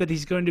 I think that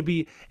he's going to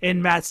be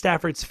in Matt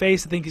Stafford's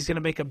face. I think he's going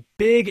to make a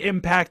big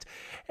impact.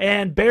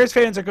 And Bears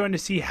fans are going to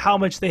see how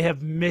much they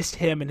have missed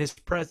him and his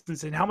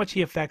presence and how much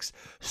he affects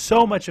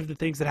so much of the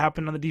things that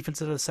happen on the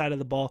defensive side of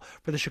the ball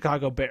for the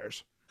Chicago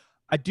Bears.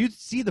 I do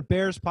see the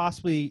Bears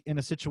possibly in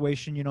a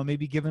situation,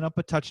 maybe giving up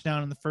a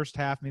touchdown in the first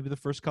half, maybe the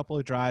first couple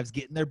of drives,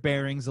 getting their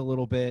bearings a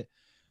little bit.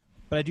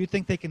 But I do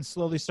think they can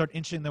slowly start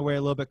inching their way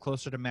a little bit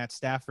closer to Matt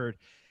Stafford.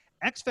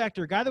 X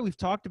Factor, a guy that we've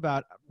talked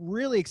about,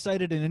 really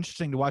excited and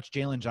interesting to watch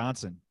Jalen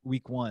Johnson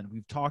Week 1.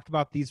 We've talked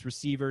about these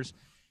receivers.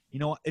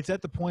 It's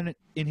at the point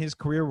in his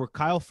career where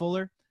Kyle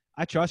Fuller,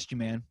 I trust you,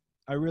 man.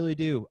 I really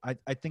do. I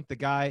think the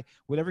guy,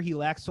 whatever he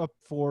lacks up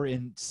for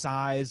in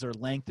size or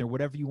length or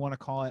whatever you want to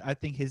call it, I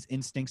think his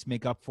instincts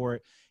make up for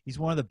it. He's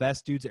one of the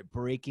best dudes at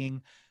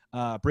breaking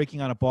on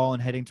a ball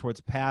and heading towards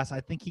a pass.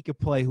 I think he could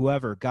play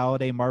whoever,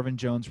 Galladay, Marvin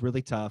Jones,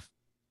 really tough.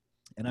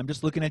 And I'm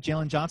just looking at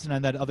Jalen Johnson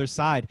on that other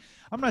side.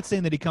 I'm not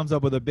saying that he comes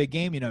up with a big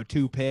game,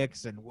 2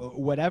 picks and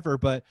whatever,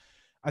 but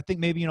I think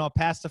maybe, a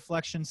pass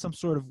deflection, some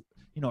sort of,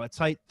 a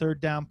tight third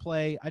down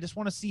play. I just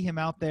want to see him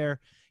out there,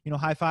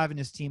 high-fiving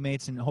his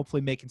teammates and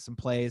hopefully making some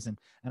plays. And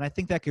I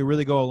think that could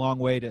really go a long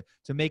way to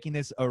making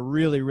this a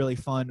really, really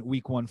fun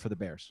Week 1 for the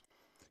Bears.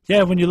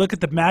 Yeah, when you look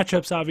at the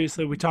matchups,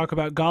 obviously, we talk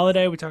about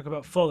Galladay, we talk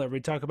about Fuller, we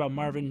talk about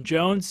Marvin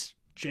Jones,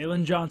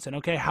 Jalen Johnson.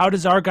 Okay, how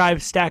does our guy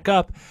stack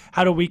up?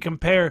 How do we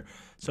compare?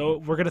 So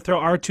we're going to throw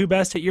our 2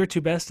 best at your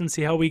 2 best and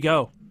see how we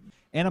go.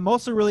 And I'm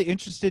also really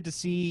interested to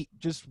see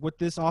just what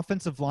this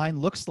offensive line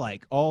looks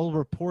like. All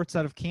reports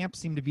out of camp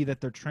seem to be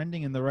that they're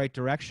trending in the right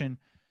direction.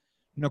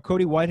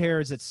 Cody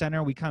Whitehair is at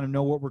center. We kind of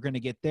know what we're going to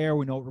get there.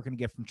 We know what we're going to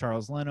get from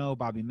Charles Leno,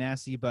 Bobby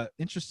Massey, but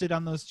interested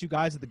on those 2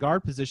 guys at the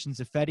guard positions,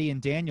 Ifedi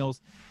and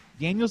Daniels.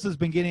 Daniels has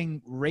been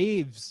getting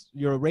rave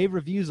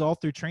reviews all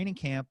through training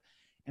camp,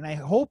 and I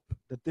hope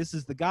that this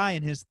is the guy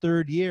in his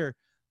 3rd year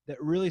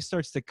that really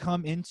starts to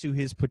come into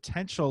his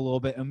potential a little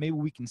bit, and maybe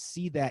we can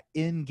see that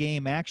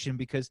in-game action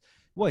because,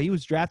 he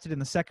was drafted in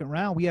the 2nd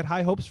round. We had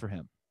high hopes for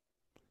him.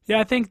 Yeah,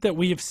 I think that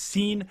we have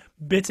seen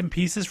bits and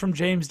pieces from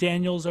James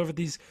Daniels over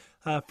these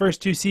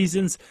first 2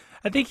 seasons.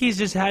 I think he's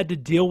just had to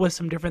deal with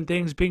some different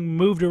things, being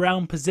moved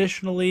around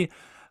positionally.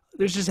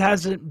 There just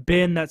hasn't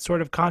been that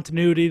sort of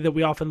continuity that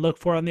we often look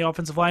for on the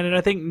offensive line. And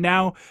I think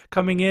now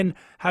coming in,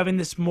 having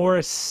this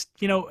more,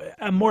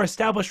 a more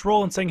established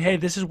role and saying, hey,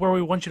 this is where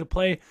we want you to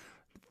play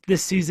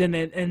this season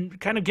and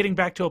kind of getting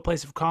back to a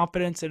place of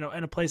confidence and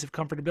a place of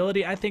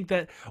comfortability, I think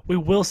that we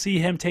will see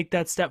him take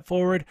that step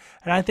forward.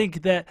 And I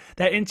think that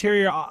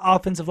interior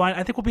offensive line,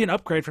 I think will be an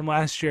upgrade from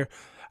last year.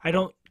 I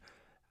don't,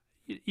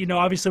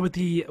 obviously with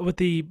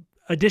the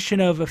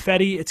addition of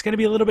Ifedi, it's going to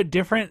be a little bit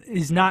different.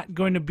 He's not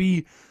going to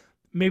be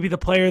maybe the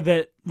player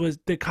that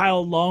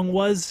Kyle Long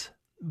was,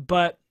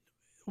 but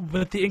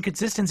with the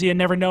inconsistency and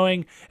never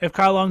knowing if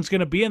Kyle Long's going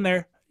to be in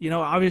there,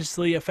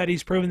 obviously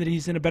Ifedi's proven that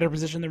he's in a better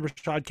position than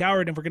Rashad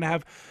Coward, and if we're going to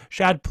have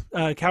Shad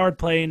Coward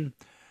playing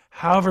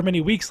however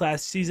many weeks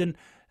last season,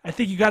 I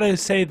think you got to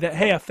say that,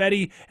 hey,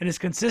 Ifedi and his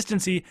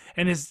consistency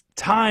and his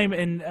time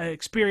and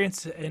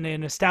experience in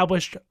an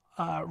established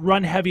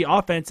run-heavy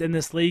offense in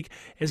this league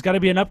has got to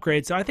be an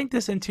upgrade. So I think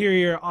this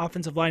interior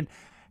offensive line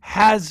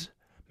has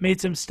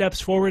made some steps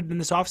forward in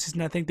this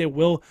offseason. I think they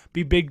will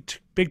be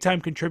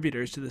big-time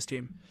contributors to this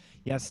team.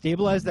 Yeah,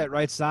 stabilize that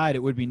right side.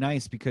 It would be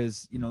nice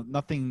because,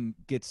 nothing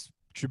gets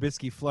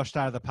Trubisky flushed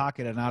out of the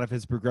pocket and out of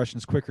his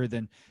progressions quicker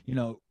than,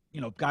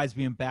 guys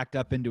being backed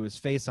up into his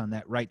face on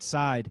that right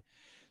side.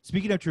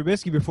 Speaking of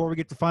Trubisky, before we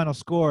get to final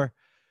score,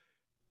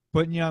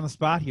 putting you on the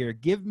spot here,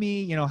 give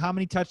me, how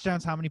many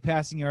touchdowns, how many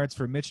passing yards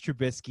for Mitch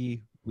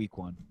Trubisky week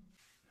 1?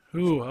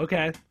 Ooh,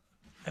 okay.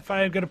 If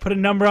I'm going to put a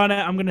number on it,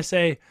 I'm going to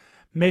say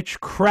Mitch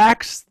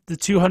cracks the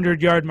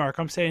 200-yard mark.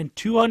 I'm saying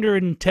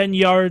 210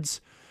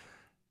 yards,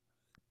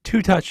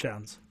 2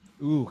 touchdowns.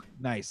 Ooh,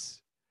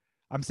 nice.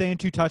 I'm saying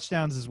 2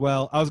 touchdowns as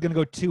well. I was going to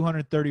go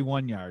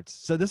 231 yards.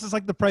 So this is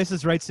like the Price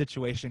is Right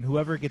situation.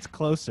 Whoever gets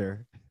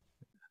closer. I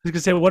was going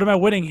to say, what am I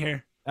winning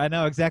here? I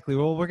know, exactly.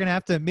 Well, we're going to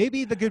have to –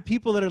 maybe the good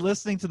people that are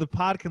listening to the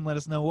pod can let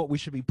us know what we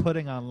should be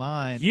putting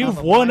online.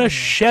 You've won a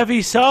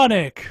Chevy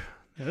Sonic.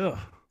 Ugh.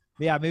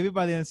 Yeah, maybe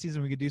by the end of the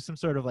season we could do some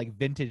sort of like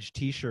vintage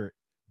T-shirt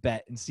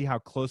bet and see how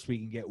close we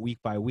can get week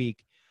by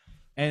week.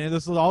 And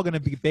this is all going to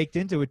be baked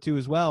into it too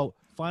as well.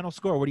 Final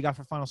score. What do you got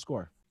for final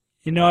score?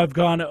 I've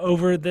gone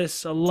over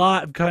this a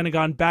lot. I've kind of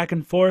gone back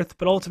and forth,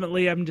 but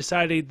ultimately I'm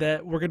deciding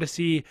that we're going to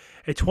see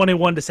a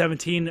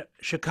 21-17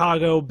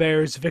 Chicago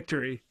Bears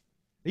victory.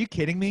 Are you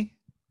kidding me?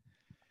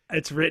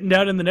 It's written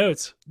down in the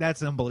notes.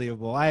 That's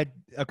unbelievable. I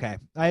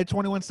had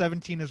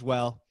 21-17 as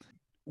well,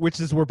 which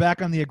is we're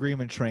back on the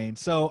agreement train.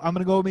 So I'm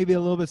going to go maybe a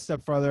little bit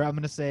step farther. I'm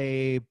going to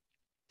say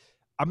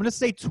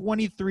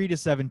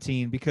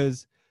 23-17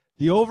 because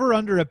the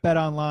over-under at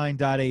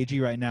betonline.ag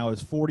right now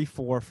is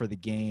 44 for the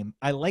game.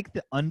 I like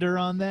the under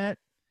on that,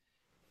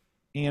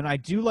 and I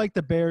do like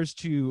the Bears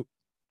to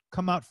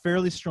come out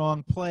fairly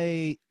strong,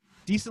 play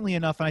decently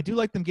enough, and I do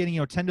like them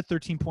getting 10 to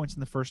 13 points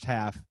in the first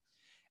half.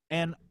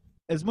 And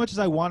as much as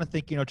I want to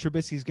think,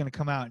 Trubisky's going to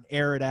come out and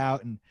air it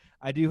out, and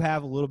I do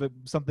have a little bit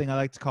something I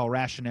like to call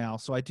rationale.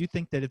 So I do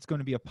think that it's going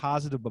to be a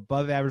positive,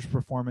 above-average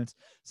performance,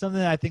 something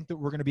that I think that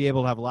we're going to be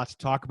able to have a lot to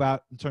talk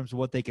about in terms of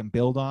what they can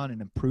build on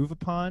and improve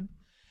upon.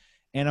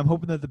 And I'm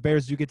hoping that the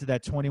Bears do get to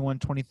that 21,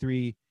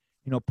 23,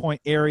 point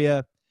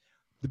area.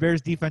 The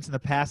Bears' defense in the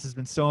past has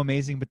been so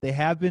amazing, but they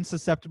have been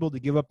susceptible to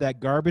give up that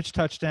garbage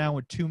touchdown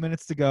with 2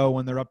 minutes to go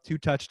when they're up 2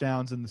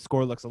 touchdowns and the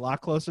score looks a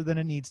lot closer than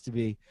it needs to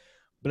be.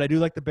 But I do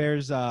like the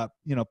Bears,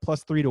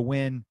 +3 to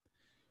win.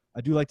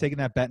 I do like taking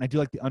that bet, and I do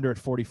like the under at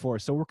 44.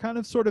 So we're kind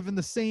of sort of in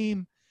the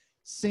same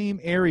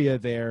area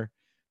there.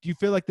 Do you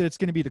feel like that it's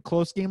going to be the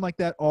close game like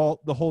that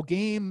the whole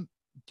game?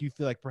 Do you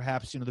feel like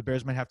perhaps, the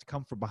Bears might have to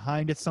come from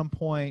behind at some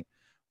point?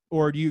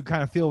 Or do you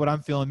kind of feel what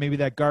I'm feeling? Maybe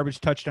that garbage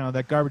touchdown,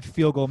 that garbage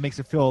field goal makes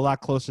it feel a lot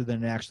closer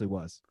than it actually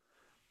was.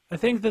 I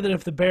think that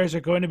if the Bears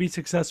are going to be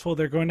successful,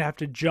 they're going to have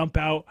to jump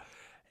out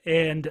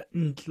and,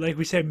 like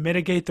we said,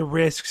 mitigate the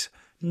risks,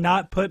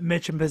 not put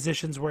Mitch in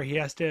positions where he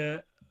has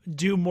to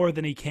do more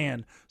than he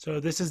can.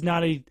 So this is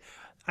not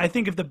I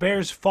think if the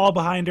Bears fall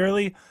behind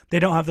early, they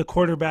don't have the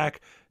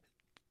quarterback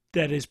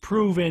that is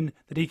proven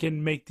that he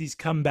can make these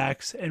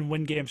comebacks and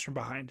win games from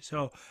behind.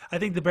 So I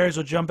think the Bears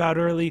will jump out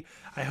early.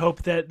 I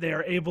hope that they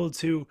are able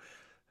to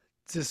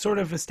sort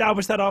of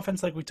establish that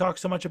offense like we talked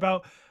so much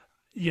about,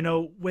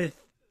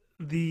 with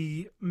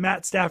the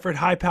Matt Stafford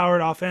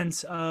high-powered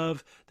offense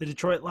of the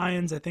Detroit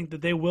Lions. I think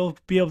that they will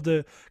be able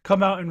to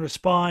come out and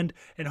respond,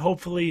 and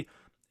hopefully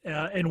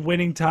in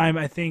winning time,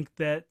 I think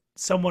that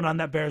someone on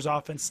that Bears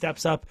offense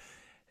steps up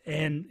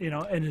and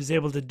is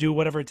able to do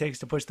whatever it takes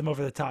to push them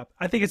over the top.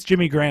 I think it's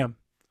Jimmy Graham.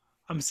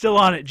 I'm still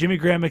on it. Jimmy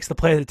Graham makes the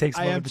play that takes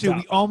him over the top. I am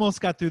too. We almost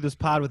got through this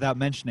pod without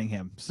mentioning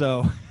him.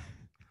 So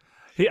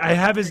I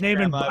have his name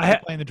in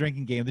playing the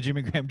drinking game, the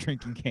Jimmy Graham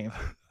drinking game.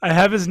 I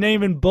have his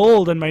name in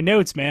bold in my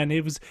notes, man.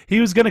 He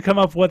was going to come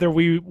up whether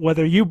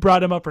you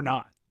brought him up or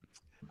not.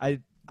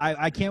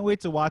 I can't wait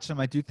to watch him.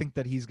 I do think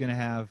that he's going to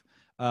have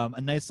a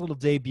nice little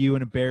debut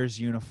in a Bears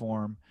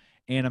uniform,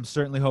 and I'm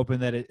certainly hoping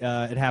that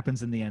it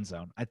happens in the end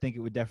zone. I think it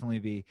would definitely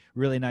be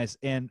really nice.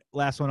 And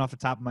last one off the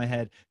top of my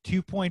head,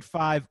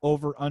 2.5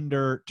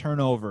 over/under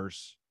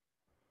turnovers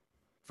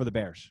for the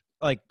Bears,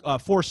 like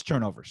forced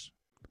turnovers.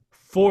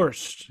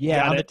 Forced.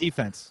 Yeah, on the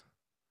defense.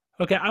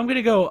 Okay, I'm going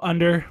to go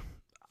under.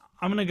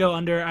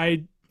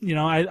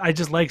 I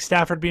just like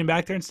Stafford being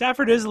back there. And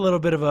Stafford is a little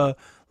bit of a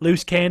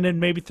loose cannon,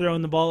 maybe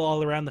throwing the ball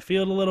all around the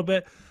field a little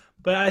bit.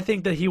 But I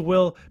think that he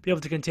will be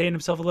able to contain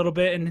himself a little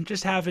bit. And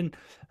just having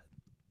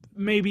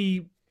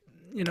maybe,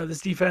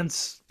 this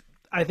defense,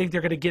 I think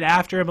they're going to get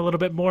after him a little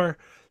bit more.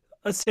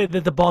 Let's say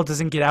that the ball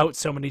doesn't get out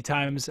so many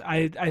times.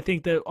 I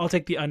think that I'll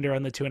take the under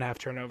on the 2.5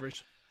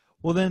 turnovers.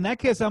 Well, then in that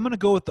case, I'm going to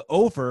go with the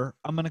over.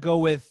 I'm going to go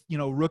with,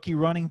 rookie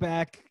running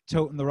back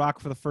toting the rock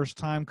for the first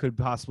time. Could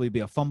possibly be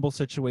a fumble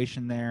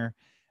situation there.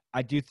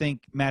 I do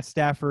think Matt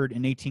Stafford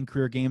in 18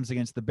 career games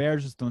against the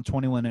Bears has thrown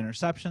 21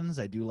 interceptions.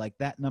 I do like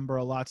that number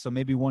a lot. So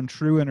maybe one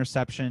true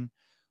interception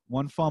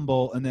one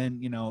fumble, and then,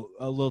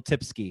 a little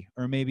tipski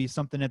or maybe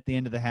something at the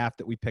end of the half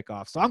that we pick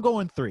off. So I'm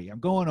going 3. I'm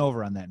going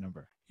over on that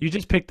number. You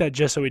just picked that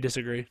just so we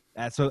disagree.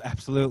 That's so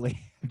absolutely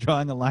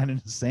drawing a line in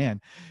the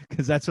sand,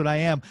 because that's what I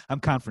am. I'm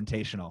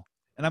confrontational,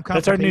 and I'm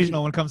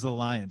confrontational when it comes to the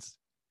Lions.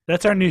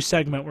 That's our new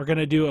segment. We're going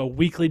to do a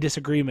weekly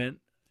disagreement,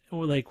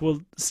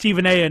 we'll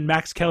Stephen A. and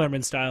Max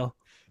Kellerman style.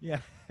 Yeah,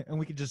 and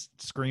we can just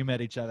scream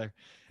at each other.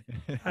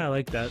 I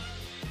like that.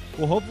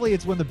 Well, hopefully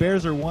it's when the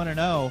Bears are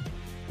 1-0.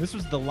 This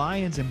was the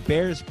Lions and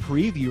Bears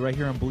preview right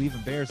here on Believe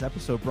in Bears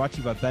episode, brought to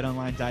you by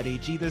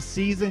BetOnline.ag. The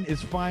season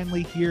is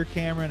finally here,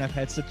 Cameron. I've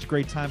had such a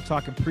great time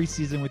talking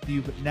preseason with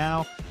you, but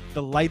now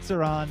the lights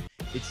are on.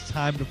 It's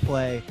time to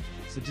play.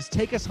 So just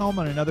take us home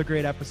on another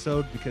great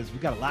episode, because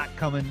we've got a lot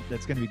coming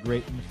that's going to be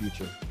great in the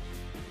future.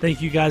 Thank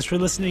you guys for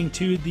listening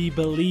to the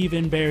Believe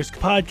in Bears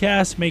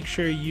podcast. Make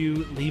sure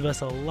you leave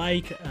us a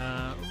like,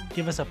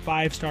 give us a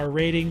 5-star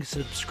rating,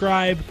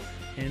 subscribe,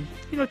 and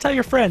tell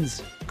your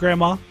friends.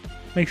 Grandma,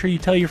 make sure you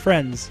tell your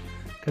friends,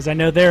 because I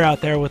know they're out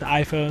there with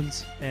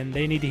iPhones and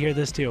they need to hear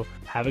this too.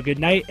 Have a good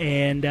night,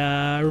 and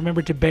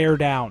remember to bear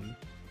down.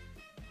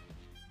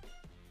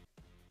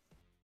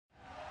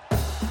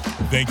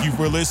 Thank you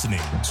for listening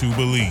to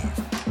Believe.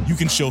 You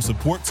can show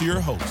support to your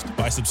host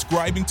by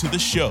subscribing to the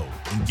show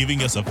and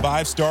giving us a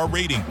 5-star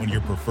rating on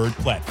your preferred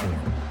platform.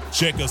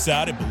 Check us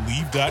out at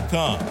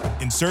Believe.com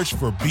and search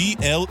for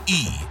BLEAV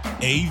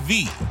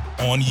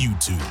on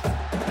YouTube.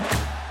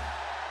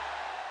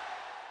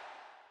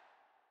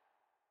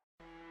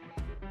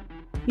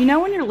 You know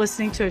when you're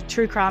listening to a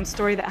true crime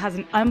story that has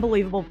an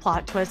unbelievable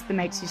plot twist that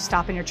makes you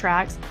stop in your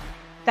tracks?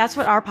 That's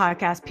what our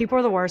podcast, People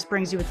Are the Worst,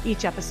 brings you with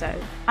each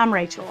episode. I'm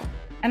Rachel.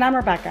 And I'm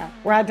Rebecca.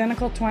 We're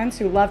identical twins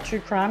who love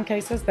true crime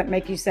cases that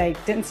make you say,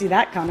 didn't see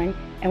that coming,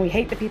 and we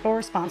hate the people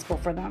responsible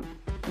for them.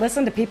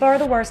 Listen to People Are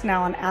the Worst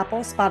now on Apple,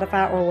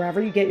 Spotify, or wherever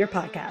you get your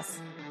podcasts.